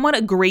if someone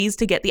agrees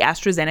to get the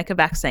AstraZeneca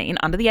vaccine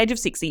under the age of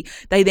 60,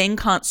 they then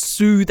can't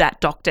sue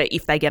that doctor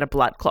if they get a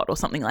blood clot or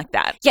something like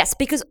that. Yes,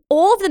 because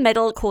all of the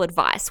medical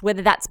advice,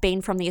 whether that's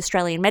been from the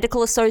Australian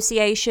Medical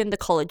Association, the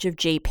College of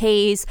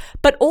GPs,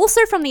 but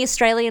also from the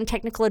Australian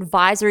Technical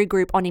Advisory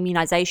Group on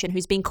Immunisation,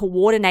 who's been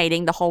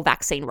coordinating the whole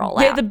vaccine rollout.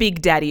 They're the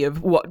big daddy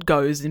of what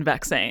goes in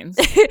vaccines.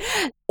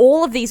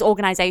 All of these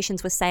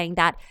organisations were saying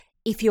that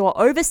if you're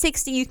over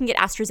 60, you can get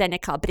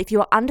AstraZeneca, but if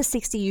you're under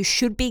 60, you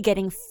should be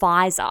getting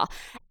Pfizer.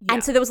 Yeah.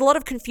 And so there was a lot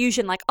of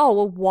confusion like, oh,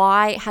 well,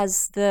 why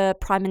has the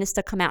Prime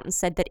Minister come out and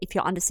said that if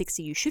you're under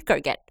 60, you should go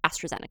get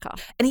AstraZeneca?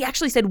 And he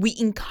actually said, we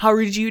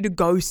encourage you to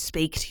go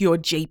speak to your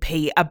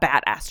GP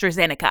about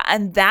AstraZeneca.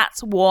 And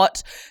that's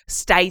what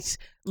state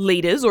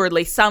leaders, or at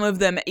least some of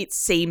them, it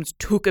seems,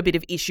 took a bit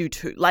of issue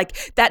to.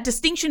 Like that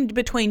distinction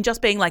between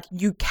just being like,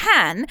 you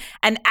can,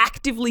 and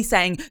actively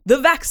saying, the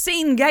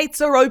vaccine gates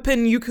are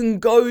open, you can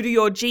go to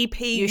your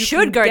GP. You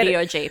should go to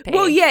your GP.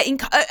 Well, yeah,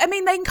 I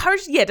mean, they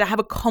encouraged, to have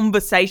a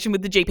conversation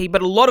with the GP,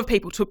 but a lot of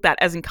people took that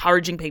as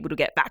encouraging people to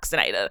get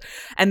vaccinated.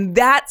 And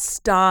that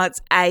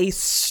starts a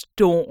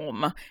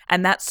storm.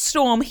 And that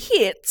storm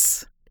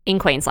hits in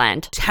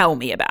Queensland. Tell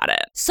me about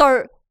it.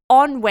 So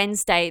on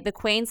Wednesday, the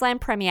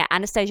Queensland Premier,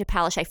 Anastasia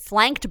Palaszczuk,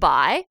 flanked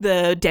by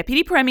the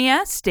Deputy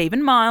Premier,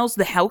 Stephen Miles,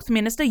 the Health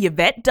Minister,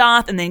 Yvette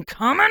D'Arth, and then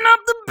coming up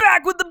the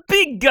back with the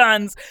big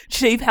guns,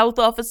 Chief Health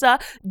Officer,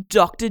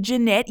 Dr.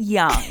 Jeanette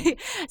Young.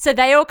 So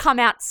they all come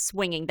out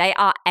swinging. They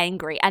are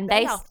angry. And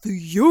they are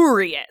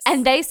furious.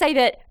 And they say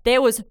that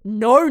there was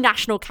no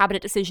National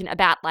Cabinet decision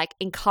about like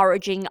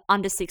encouraging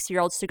under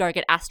 60-year-olds to go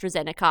get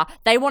AstraZeneca.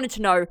 They wanted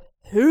to know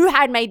who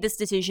had made this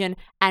decision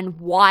and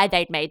why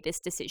they'd made this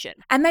decision.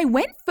 And they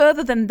went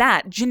further than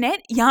that.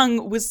 Jeanette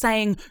Young was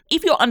saying,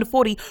 if you're under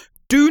 40,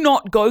 do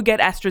not go get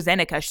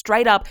AstraZeneca.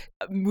 Straight up,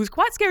 it was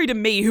quite scary to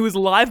me, who was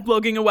live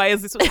blogging away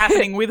as this was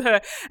happening with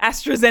her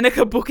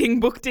AstraZeneca booking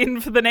booked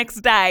in for the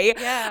next day.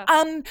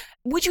 Yeah.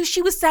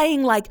 She was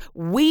saying, like,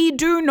 we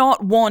do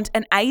not want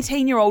an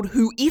 18-year-old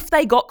who, if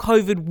they got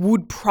COVID,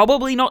 would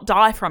probably not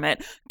die from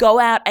it, go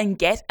out and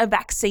get a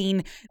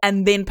vaccine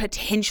and then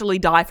potentially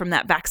die from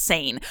that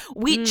vaccine,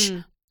 which...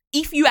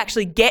 If you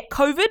actually get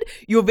COVID,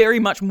 you're very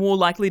much more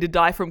likely to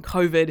die from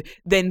COVID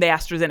than the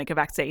AstraZeneca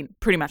vaccine,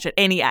 pretty much at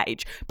any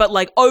age. But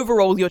like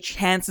overall, your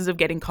chances of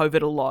getting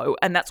COVID are low.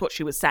 And that's what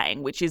she was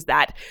saying, which is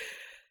that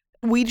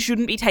we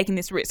shouldn't be taking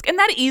this risk. And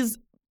that is,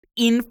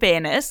 in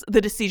fairness,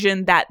 the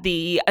decision that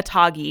the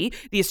ATAGI,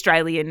 the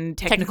Australian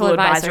Technical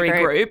Advisory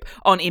Group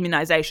on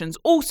Immunisations,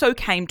 also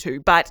came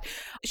to. But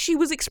she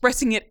was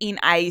expressing it in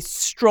a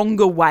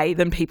stronger way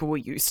than people were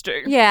used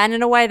to. Yeah, and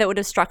in a way that would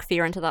have struck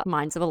fear into the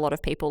minds of a lot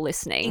of people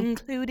listening.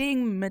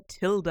 Including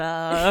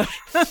Matilda.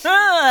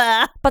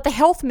 But the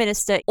Health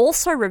Minister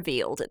also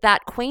revealed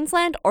that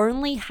Queensland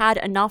only had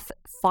enough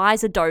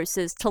Pfizer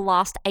doses to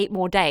last 8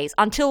 more days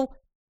until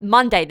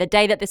Monday, the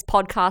day that this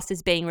podcast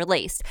is being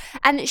released.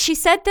 And she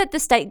said that the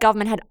state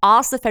government had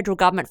asked the federal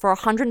government for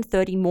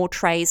 130 more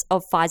trays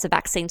of Pfizer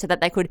vaccine so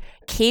that they could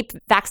keep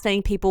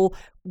vaccinating people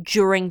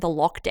during the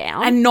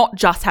lockdown. And not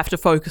just have to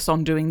focus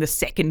on doing the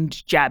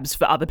second jabs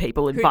for other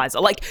people in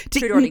Pfizer. Like,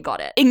 who'd already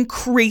got it.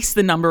 Increase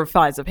the number of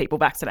Pfizer people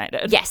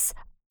vaccinated. Yes.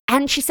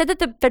 And she said that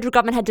the federal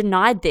government had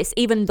denied this,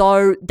 even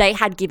though they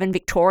had given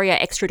Victoria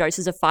extra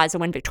doses of Pfizer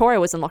when Victoria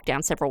was in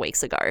lockdown several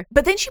weeks ago.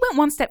 But then she went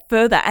one step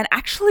further and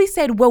actually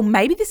said, well,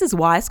 maybe this is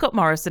why Scott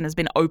Morrison has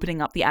been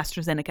opening up the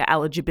AstraZeneca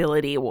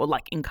eligibility or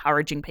like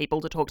encouraging people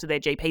to talk to their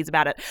GPs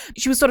about it.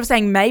 She was sort of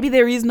saying maybe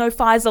there is no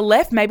Pfizer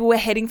left. Maybe we're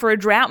heading for a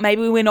drought.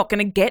 Maybe we're not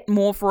going to get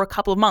more for a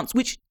couple of months,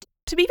 which,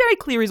 to be very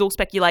clear, is all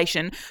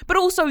speculation. But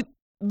also,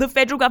 the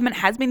federal government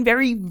has been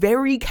very,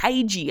 very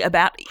cagey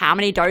about how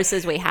many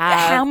doses we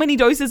have. How many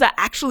doses are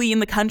actually in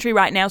the country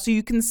right now. So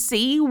you can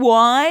see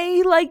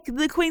why, like,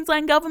 the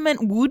Queensland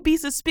government would be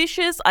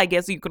suspicious. I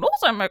guess you can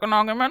also make an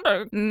argument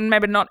to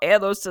maybe not air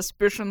those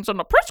suspicions in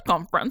a press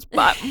conference,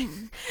 but... I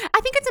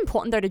think it's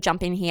important, though, to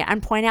jump in here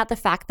and point out the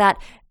fact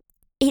that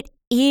it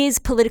is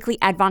politically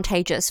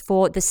advantageous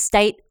for the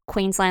state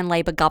Queensland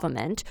Labor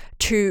government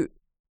to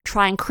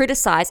try and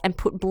criticise and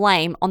put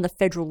blame on the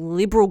federal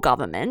Liberal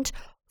government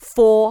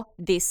for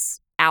this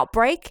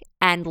outbreak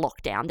and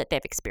lockdown that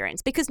they've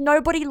experienced, because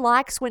nobody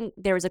likes when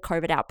there is a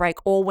COVID outbreak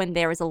or when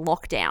there is a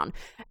lockdown.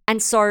 And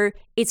so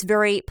it's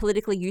very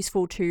politically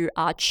useful to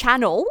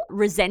channel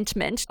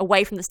resentment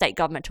away from the state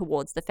government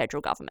towards the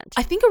federal government.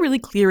 I think a really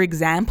clear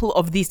example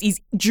of this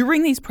is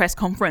during these press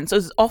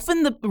conferences,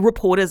 often the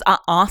reporters are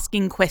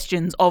asking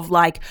questions of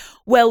like,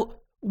 well,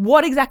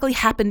 what exactly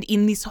happened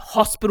in this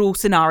hospital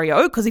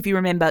scenario? Because if you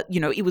remember, you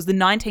know, it was the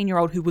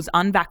 19-year-old who was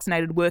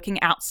unvaccinated working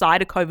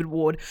outside a COVID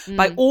ward.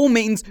 By all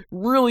means,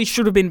 really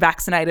should have been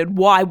vaccinated.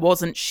 Why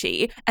wasn't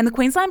she? And the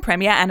Queensland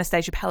Premier,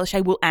 Anastasia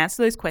Palaszczuk, will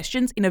answer those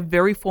questions in a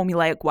very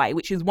formulaic way,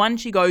 which is one,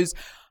 she goes,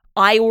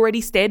 I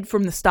already said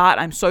from the start,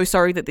 I'm so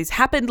sorry that this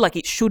happened. Like,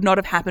 it should not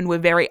have happened. We're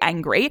very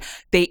angry.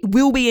 There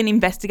will be an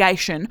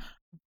investigation.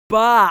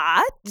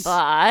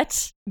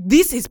 But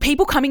this is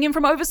people coming in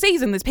from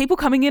overseas, and there's people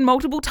coming in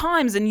multiple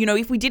times. And, you know,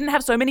 if we didn't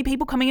have so many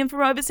people coming in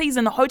from overseas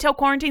and the hotel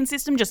quarantine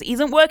system just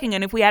isn't working,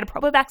 and if we had a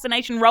proper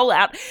vaccination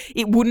rollout,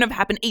 it wouldn't have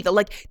happened either.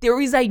 Like,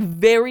 there is a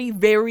very,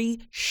 very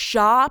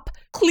sharp,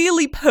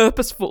 clearly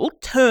purposeful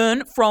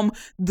turn from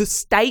the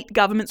state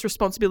government's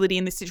responsibility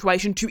in this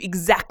situation to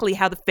exactly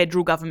how the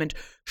federal government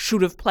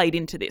should have played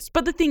into this.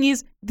 But the thing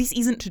is, this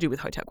isn't to do with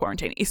hotel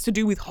quarantine. It's to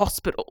do with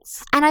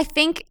hospitals. And I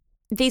think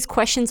these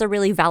questions are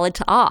really valid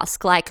to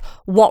ask. Like,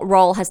 what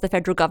role has the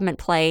federal government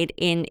played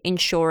in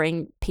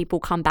ensuring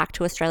people come back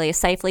to Australia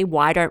safely?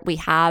 Why don't we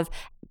have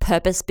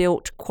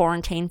purpose-built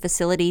quarantine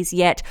facilities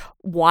yet?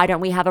 Why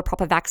don't we have a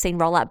proper vaccine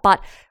rollout?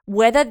 But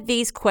whether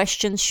these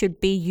questions should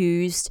be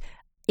used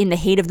in the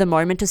heat of the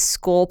moment to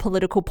score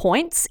political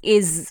points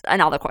is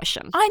another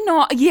question. I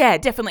know, yeah,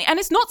 definitely. And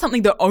it's not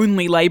something that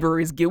only Labor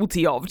is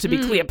guilty of, to be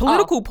clear.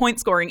 Political point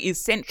scoring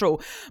is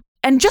central.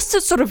 And just to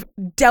sort of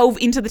delve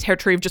into the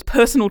territory of just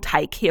personal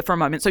take here for a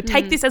moment. So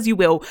take this as you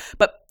will,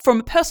 but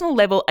from a personal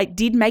level, it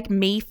did make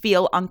me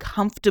feel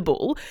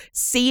uncomfortable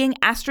seeing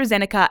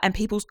AstraZeneca and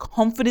people's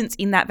confidence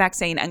in that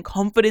vaccine and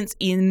confidence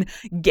in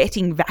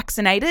getting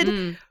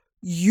vaccinated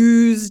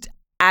used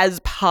as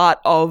part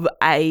of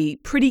a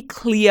pretty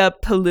clear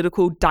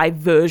political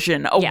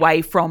diversion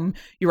away from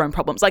your own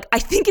problems. Like, I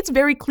think it's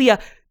very clear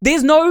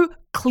there's no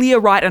clear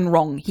right and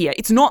wrong here.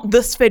 It's not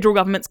this federal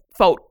government's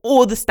fault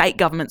or the state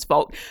government's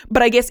fault.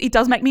 But I guess it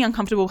does make me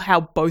uncomfortable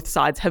how both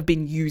sides have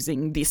been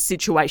using this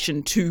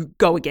situation to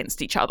go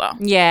against each other.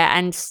 Yeah,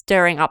 and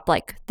stirring up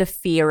like the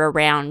fear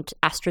around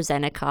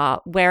AstraZeneca,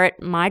 where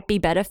it might be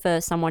better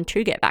for someone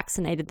to get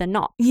vaccinated than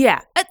not.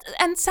 Yeah,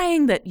 and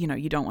saying that, you know,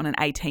 you don't want an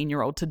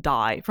 18-year-old to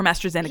die from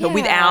AstraZeneca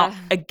without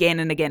again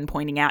and again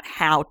pointing out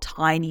how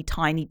tiny,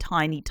 tiny,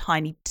 tiny,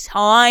 tiny,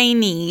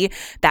 tiny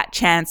that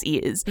chance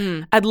is.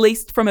 At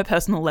least from a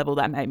personal level,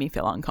 that made me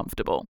feel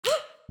uncomfortable.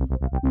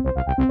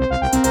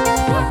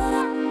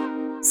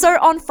 So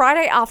on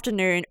Friday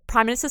afternoon,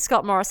 Prime Minister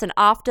Scott Morrison,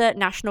 after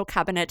National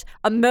Cabinet,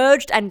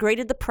 emerged and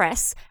greeted the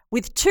press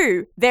with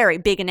two very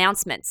big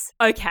announcements.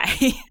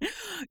 Okay,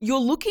 you're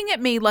looking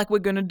at me like we're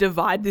going to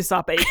divide this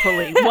up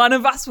equally. One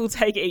of us will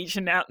take each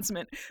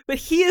announcement. But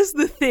here's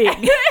the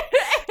thing.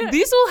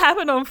 This will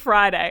happen on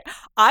Friday.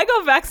 I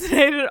got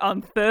vaccinated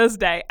on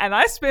Thursday, and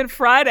I spent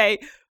Friday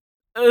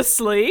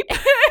asleep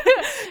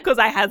because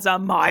I had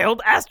some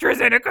mild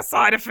AstraZeneca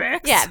side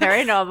effects. Yeah,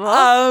 very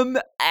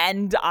normal.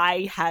 And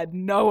I had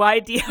no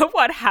idea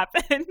what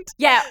happened.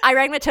 Yeah, I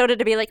rang Matilda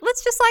to be like,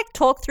 let's just like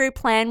talk through,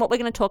 plan what we're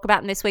going to talk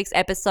about in this week's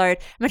episode.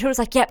 Matilda's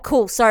like, yep,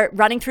 cool. So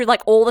running through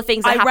like all the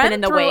things that happened in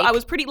the week. I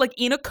was pretty like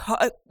in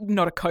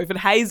not a COVID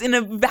haze, in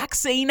a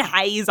vaccine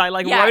haze. I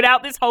wrote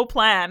out this whole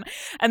plan.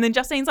 And then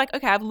Justine's like,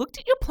 okay, I've looked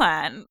at your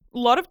plan. A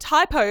lot of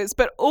typos,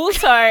 but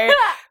also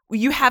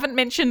you haven't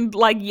mentioned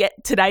like yet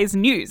today's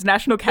news,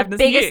 National Cabinet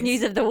news. The biggest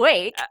biggest news of the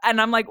week.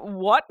 And I'm like,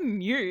 what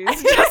news,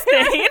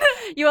 Justine?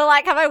 You were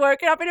like, have I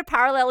woken up in a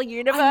parallel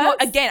universe?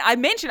 Again, I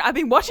mentioned I've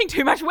been watching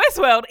too much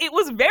Westworld. It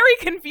was very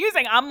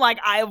confusing. I'm like,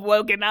 I have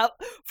woken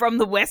up from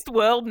the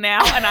Westworld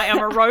now and I am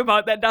a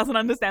robot that doesn't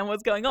understand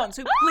what's going on.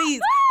 So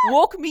please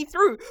walk me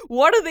through.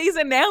 What are these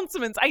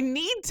announcements? I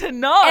need to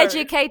know.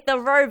 Educate the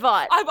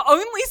robot. I've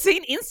only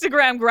seen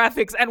Instagram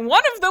graphics and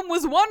one of them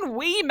was one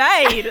we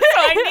made. So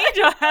I need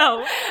your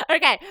help.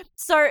 Okay,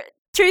 so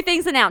 2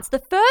 things announced. The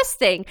first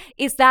thing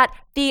is that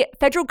the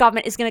federal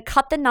government is going to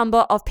cut the number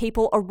of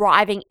people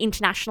arriving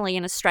internationally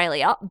in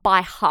Australia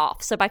by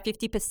half, so by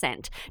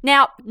 50%.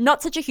 Now,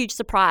 not such a huge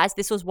surprise.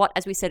 This was what,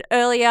 as we said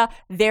earlier,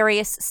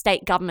 various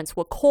state governments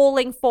were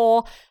calling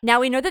for. Now,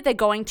 we know that they're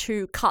going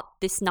to cut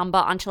this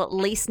number until at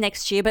least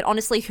next year, but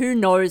honestly, who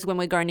knows when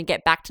we're going to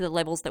get back to the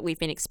levels that we've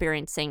been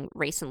experiencing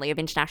recently of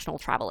international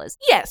travellers.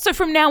 Yeah, so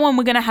from now on,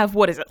 we're going to have,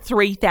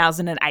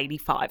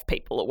 3,085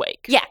 people a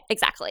week. Yeah,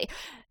 exactly.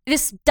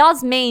 This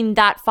does mean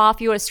that far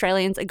fewer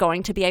Australians are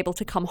going to be able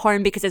to come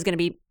home because there's going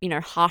to be,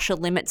 harsher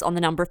limits on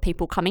the number of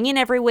people coming in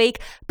every week.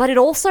 But it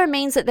also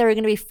means that there are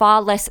going to be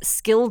far less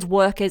skilled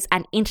workers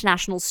and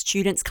international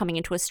students coming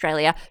into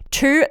Australia,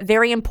 2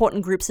 very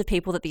important groups of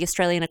people that the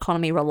Australian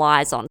economy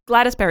relies on.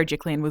 Gladys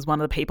Berejiklian was one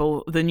of the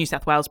people, the New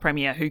South Wales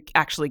Premier, who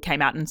actually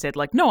came out and said,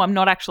 no, I'm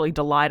not actually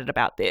delighted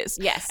about this.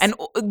 Yes. And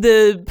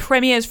the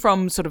premiers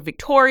from sort of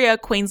Victoria,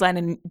 Queensland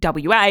and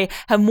WA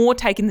have more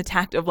taken the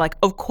tact of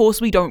of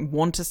course we don't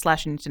want to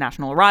slash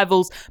international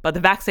arrivals, but the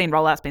vaccine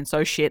rollout's been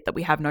so shit that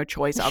we have no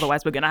choice.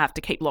 Otherwise, we're going to have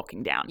to keep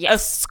locking down.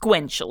 Yes.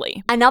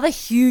 Sequentially. Another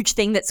huge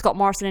thing that Scott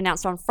Morrison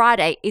announced on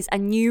Friday is a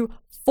new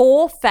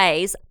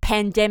 4-phase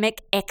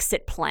pandemic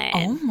exit plan.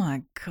 Oh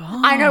my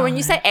God. I know when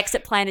you say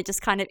exit plan, it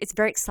just it's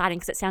very exciting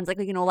because it sounds like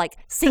we can all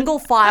single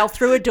file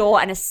through a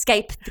door and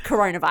escape the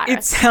coronavirus.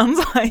 It sounds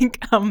like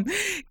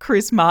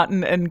Chris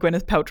Martin and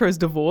Gwyneth Paltrow's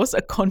divorce,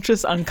 a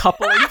conscious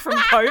uncoupling from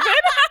COVID.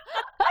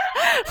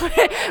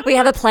 We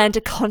have a plan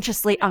to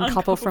consciously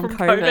uncouple from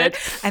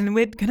COVID. And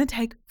we're going to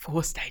take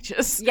 4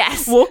 stages.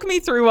 Yes. Walk me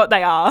through what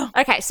they are.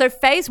 Okay, so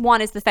phase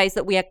 1 is the phase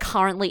that we are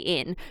currently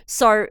in.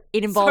 So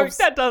it involves...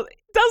 So does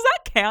that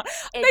count?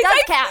 It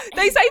does count.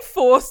 They say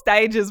 4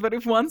 stages, but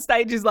if one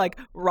stage is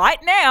right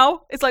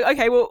now, it's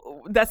okay,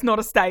 well, that's not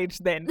a stage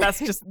then.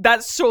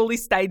 That's surely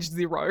stage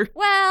 0.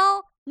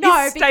 Well...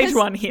 No, stage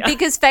 1 here.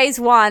 Because phase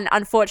 1,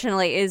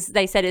 unfortunately,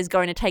 they said is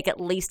going to take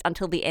at least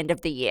until the end of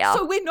the year.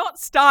 So we're not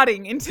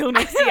starting until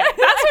next year.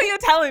 That's what you're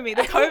telling me.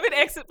 The COVID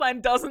exit plan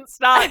doesn't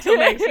start until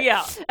next year.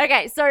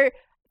 Okay, so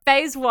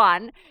phase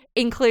 1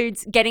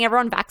 includes getting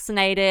everyone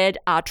vaccinated,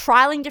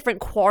 trialing different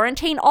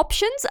quarantine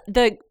options.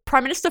 The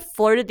Prime Minister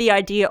floated the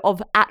idea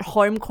of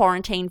at-home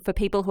quarantine for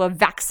people who are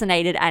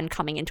vaccinated and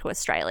coming into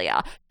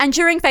Australia. And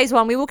during phase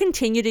 1, we will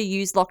continue to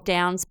use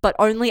lockdowns, but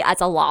only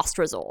as a last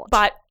resort.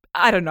 But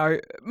I don't know,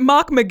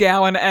 Mark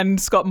McGowan and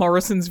Scott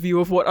Morrison's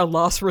view of what a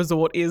last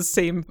resort is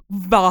seem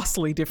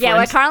vastly different. Yeah,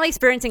 we're currently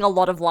experiencing a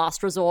lot of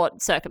last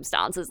resort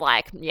circumstances,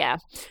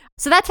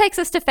 So that takes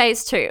us to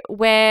phase 2,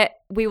 where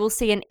we will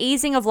see an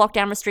easing of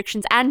lockdown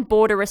restrictions and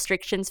border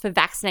restrictions for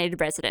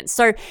vaccinated residents.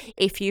 So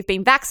if you've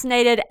been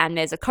vaccinated and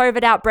there's a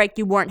COVID outbreak,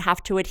 you won't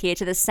have to adhere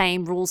to the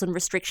same rules and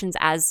restrictions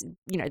as,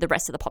 the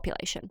rest of the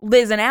population.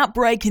 There's an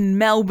outbreak in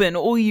Melbourne,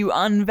 all you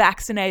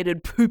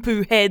unvaccinated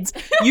poo-poo heads,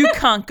 you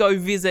can't go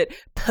visit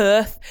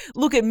Perth.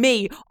 Look at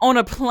me on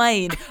a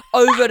plane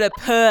over to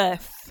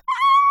Perth.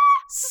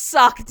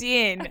 Sucked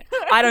in.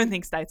 I don't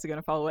think states are going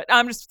to follow it.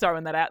 I'm just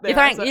throwing that out there. You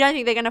don't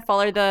think they're going to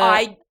follow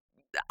the...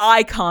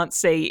 I can't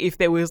see if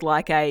there was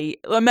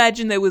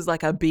imagine there was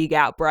a big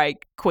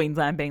outbreak,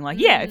 Queensland being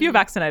if you're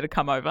vaccinated,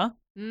 come over.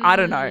 I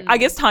don't know. I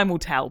guess time will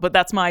tell, but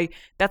that's my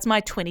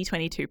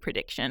 2022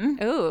 prediction.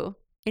 Ooh.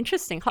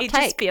 Interesting. Hot take.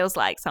 It just feels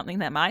like something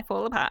that might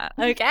fall apart.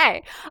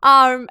 Okay.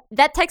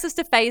 That takes us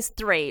to phase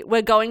 3.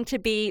 We're going to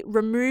be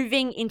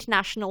removing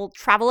international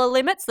traveller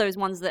limits, those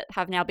ones that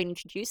have now been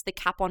introduced, the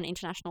cap on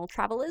international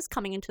travellers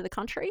coming into the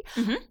country.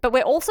 Mm-hmm. But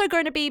we're also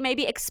going to be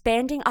maybe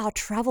expanding our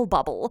travel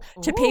bubble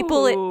to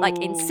people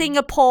in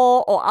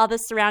Singapore or other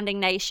surrounding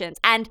nations.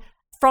 And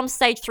from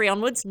stage 3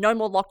 onwards, no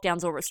more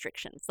lockdowns or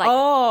restrictions.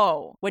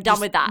 We're done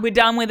with that. We're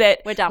done with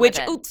it. We're done with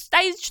it.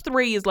 Stage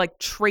 3 is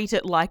treat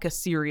it like a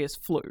serious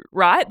flu,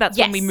 right? That's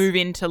when we move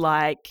into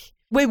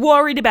we're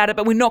worried about it,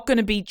 but we're not going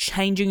to be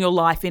changing your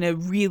life in a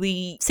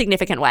really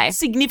significant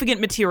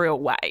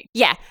material way.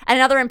 Yeah. And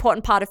another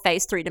important part of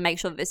phase 3 to make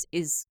sure that this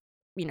is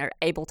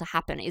able to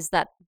happen is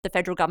that the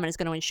federal government is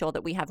going to ensure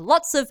that we have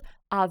lots of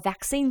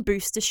vaccine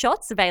booster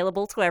shots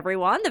available to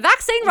everyone. The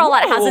vaccine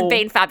rollout hasn't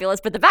been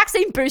fabulous, but the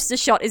vaccine booster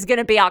shot is going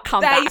to be our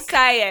comeback. They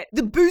say it.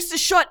 The booster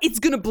shot, it's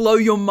going to blow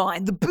your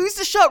mind. The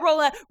booster shot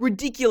rollout,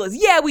 ridiculous.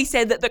 Yeah, we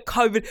said that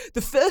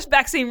the first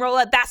vaccine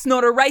rollout, that's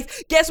not a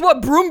race. Guess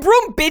what? Broom,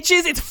 broom,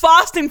 bitches. It's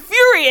fast and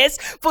furious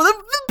for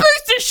the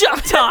booster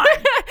shot time.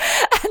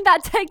 And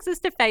that takes us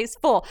to phase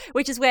 4,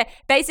 which is where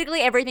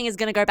basically everything is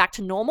going to go back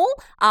to normal,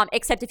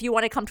 except if you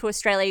want to come to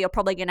Australia, you're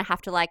probably going to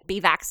have to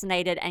be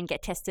vaccinated and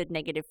get tested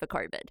negative for COVID.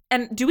 COVID.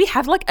 And do we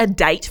have like a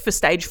date for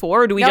stage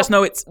 4 or do we Nope. just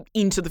know it's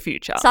into the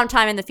future?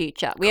 Sometime in the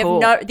future. We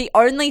Cool. have the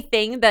only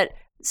thing that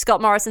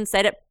Scott Morrison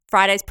said at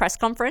Friday's press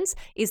conference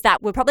is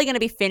that we're probably going to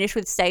be finished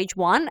with stage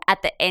 1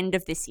 at the end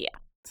of this year.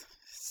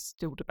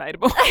 Still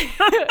debatable. Oh,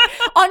 no,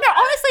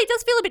 honestly, it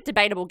does feel a bit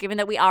debatable given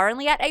that we are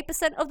only at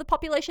 8% of the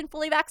population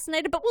fully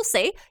vaccinated, but we'll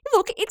see.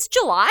 Look, it's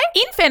July.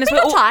 In fairness, We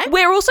got time.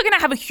 we're also going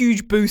to have a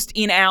huge boost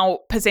in our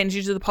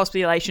percentage of the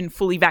population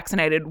fully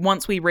vaccinated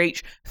once we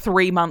reach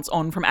 3 months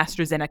on from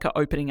AstraZeneca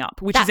opening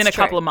up, which is in a That's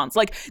true. couple of months.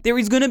 Like, there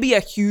is going to be a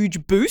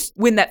huge boost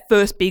when that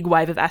first big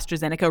wave of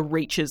AstraZeneca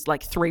reaches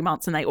like 3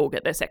 months and they all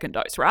get their second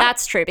dose, right?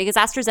 That's true because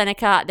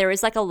AstraZeneca, there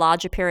is like a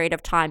larger period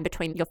of time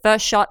between your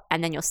first shot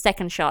and then your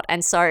second shot.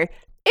 And so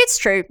it's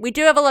true. We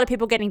do have a lot of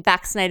people getting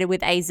vaccinated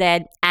with AZ,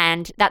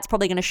 and that's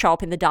probably going to show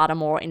up in the data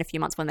more in a few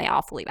months when they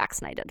are fully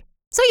vaccinated.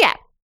 So yeah,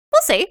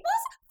 we'll see.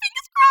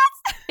 Fingers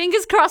crossed.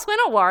 Fingers crossed. We're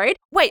not worried.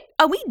 Wait,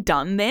 are we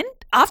done then?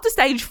 After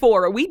stage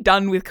 4, are we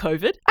done with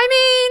COVID?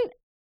 I mean,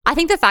 I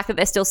think the fact that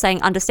they're still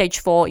saying under stage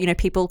 4,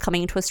 people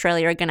coming into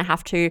Australia are going to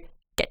have to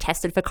get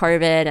tested for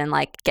COVID and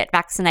like get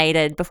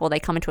vaccinated before they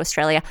come into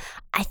Australia.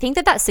 I think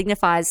that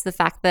signifies the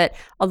fact that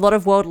a lot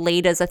of world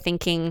leaders are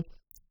thinking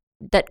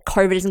that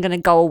COVID isn't going to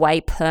go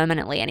away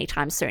permanently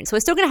anytime soon. So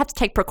we're still going to have to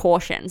take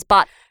precautions.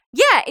 But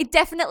yeah, it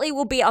definitely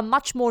will be a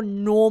much more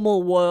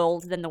normal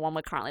world than the one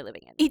we're currently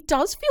living in. It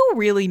does feel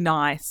really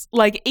nice.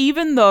 Like,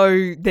 even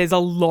though there's a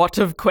lot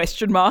of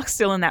question marks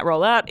still in that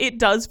rollout, it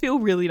does feel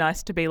really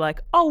nice to be like,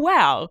 oh,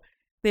 wow,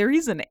 there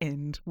is an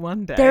end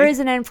one day. There is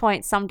an end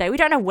point someday. We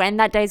don't know when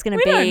that day is going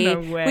to be. We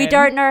don't know when. We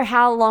don't know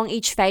how long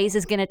each phase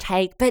is going to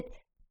take, but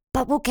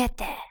we'll get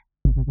there.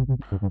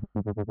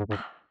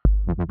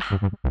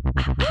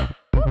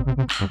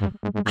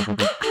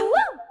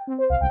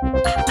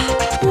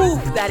 Ooh,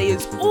 that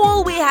is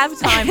all we have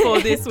time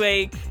for this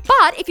week.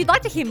 But if you'd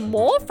like to hear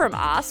more from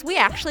us, we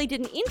actually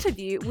did an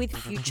interview with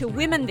Future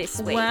Women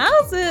this week.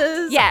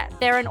 Wowzers. Yeah,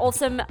 they're an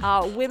awesome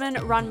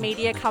women-run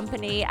media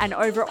company, and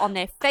over on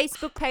their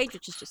Facebook page,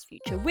 which is just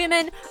Future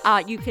Women,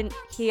 you can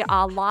hear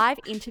our live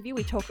interview.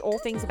 We talked all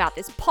things about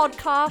this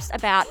podcast,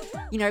 about,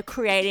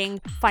 creating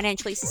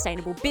financially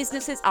sustainable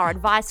businesses, our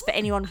advice for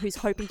anyone who's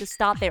hoping to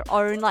start their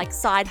own, like,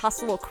 side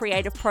hustle or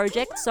creative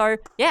project. So,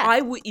 yeah.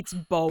 It's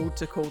bold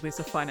to call this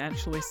a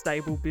financially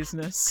stable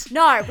business.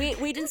 No,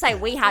 we didn't say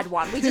we had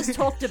one. We just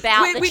talked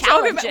about the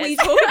challenges. We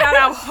talk about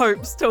our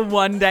hopes to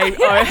one day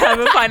have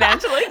a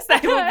financially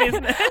stable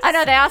business. I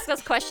know, they ask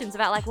us questions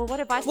about like, well, what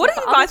advice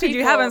would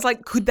you have? And it's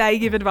like, could they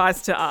give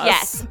advice to us?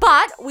 Yes,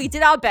 but we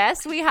did our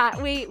best.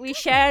 We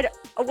shared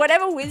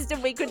whatever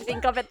wisdom we could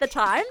think of at the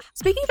time.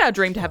 Speaking of our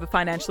dream to have a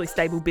financially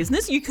stable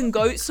business, you can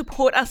go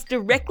support us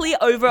directly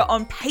over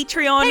on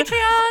Patreon.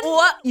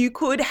 Or you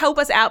could help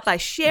us out by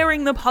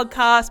sharing the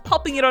podcast,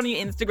 popping it on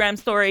your Instagram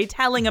story,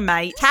 telling a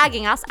mate.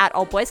 Tagging us at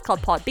Old Boys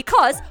Club Pod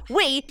because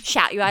we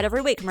shout you out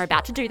every week and we're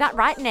about to do that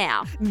right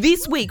now.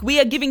 This week we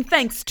are giving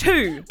thanks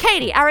to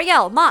Katie,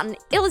 Ariel, Martin,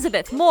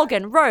 Elizabeth,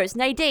 Morgan, Rose,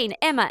 Nadine,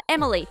 Emma,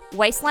 Emily,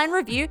 Wasteland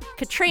Review,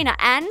 Katrina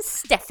and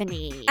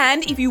Stephanie.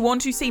 And if you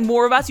want to see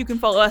more of us, you can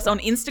follow us on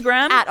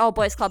Instagram at Old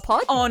Boys Club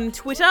Pod. On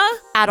Twitter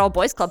at Old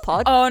Boys Club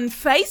Pod. On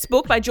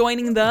Facebook by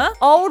joining the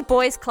Old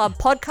Boys Club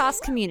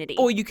Podcast Community.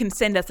 Or you can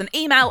send us an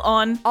email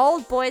on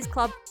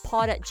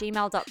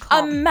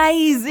oldboysclubpod@gmail.com.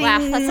 Amazing. Wow,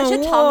 that's such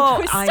a tongue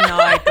twister. I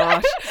know,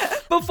 gosh.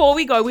 Before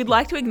we go, we'd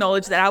like to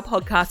acknowledge that our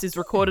podcast is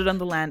recorded on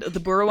the land of the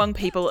Burrawong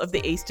people of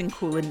the Eastern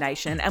Kulin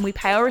Nation, and we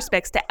pay our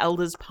respects to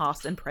elders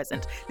past and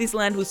present. This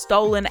land was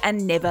stolen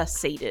and never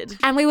ceded.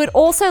 And we would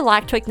also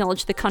like to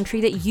acknowledge the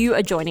country that you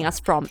are joining us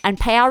from and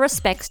pay our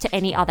respects to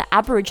any other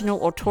Aboriginal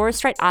or Torres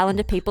Strait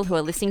Islander people who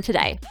are listening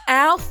today.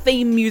 Our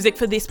theme music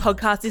for this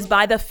podcast is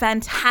by the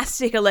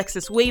fantastic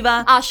Alexis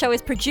Weaver. Our show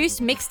is produced,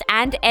 mixed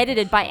and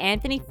edited by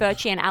Anthony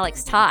Furchi and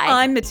Alex Ty.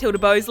 I'm Matilda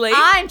Bosley.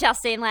 I'm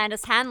Justine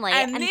Landis Hanley.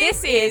 And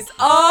this is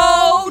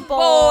Old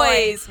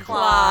Boys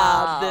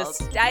Club, the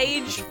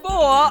stage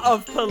 4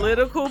 of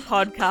political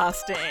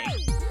podcasting.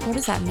 What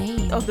does that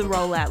mean? Of the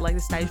rollout, like the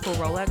stage 4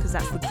 rollout, because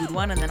that's the good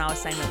one, and then I was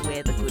saying that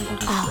we're the good one.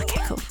 Oh,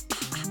 okay, cool.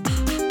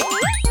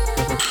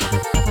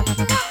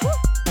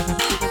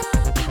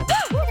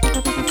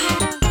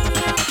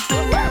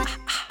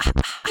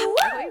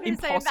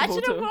 Impossible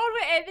imagine to. a world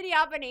where Anthony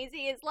Albanese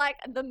is like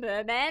the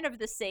merman of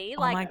the sea.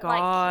 Oh my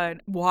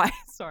God. Why?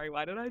 Sorry,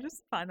 why did I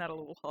just find that a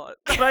little hot?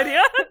 That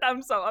idea?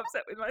 I'm so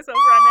upset with myself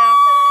right now.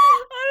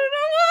 I don't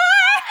know why.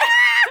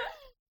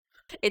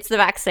 It's the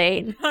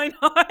vaccine. I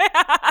know.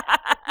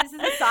 This is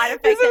a side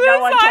effect that no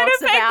one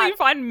talks about. You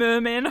find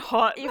merman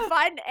hot. You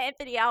find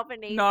Anthony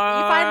Albanese. No.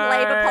 You find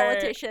Labour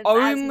politicians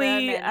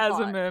only as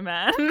a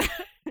merman.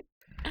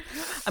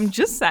 I'm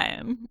just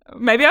saying.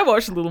 Maybe I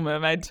watched Little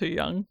Mermaid too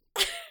young.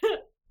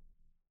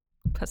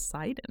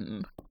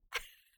 Poseidon.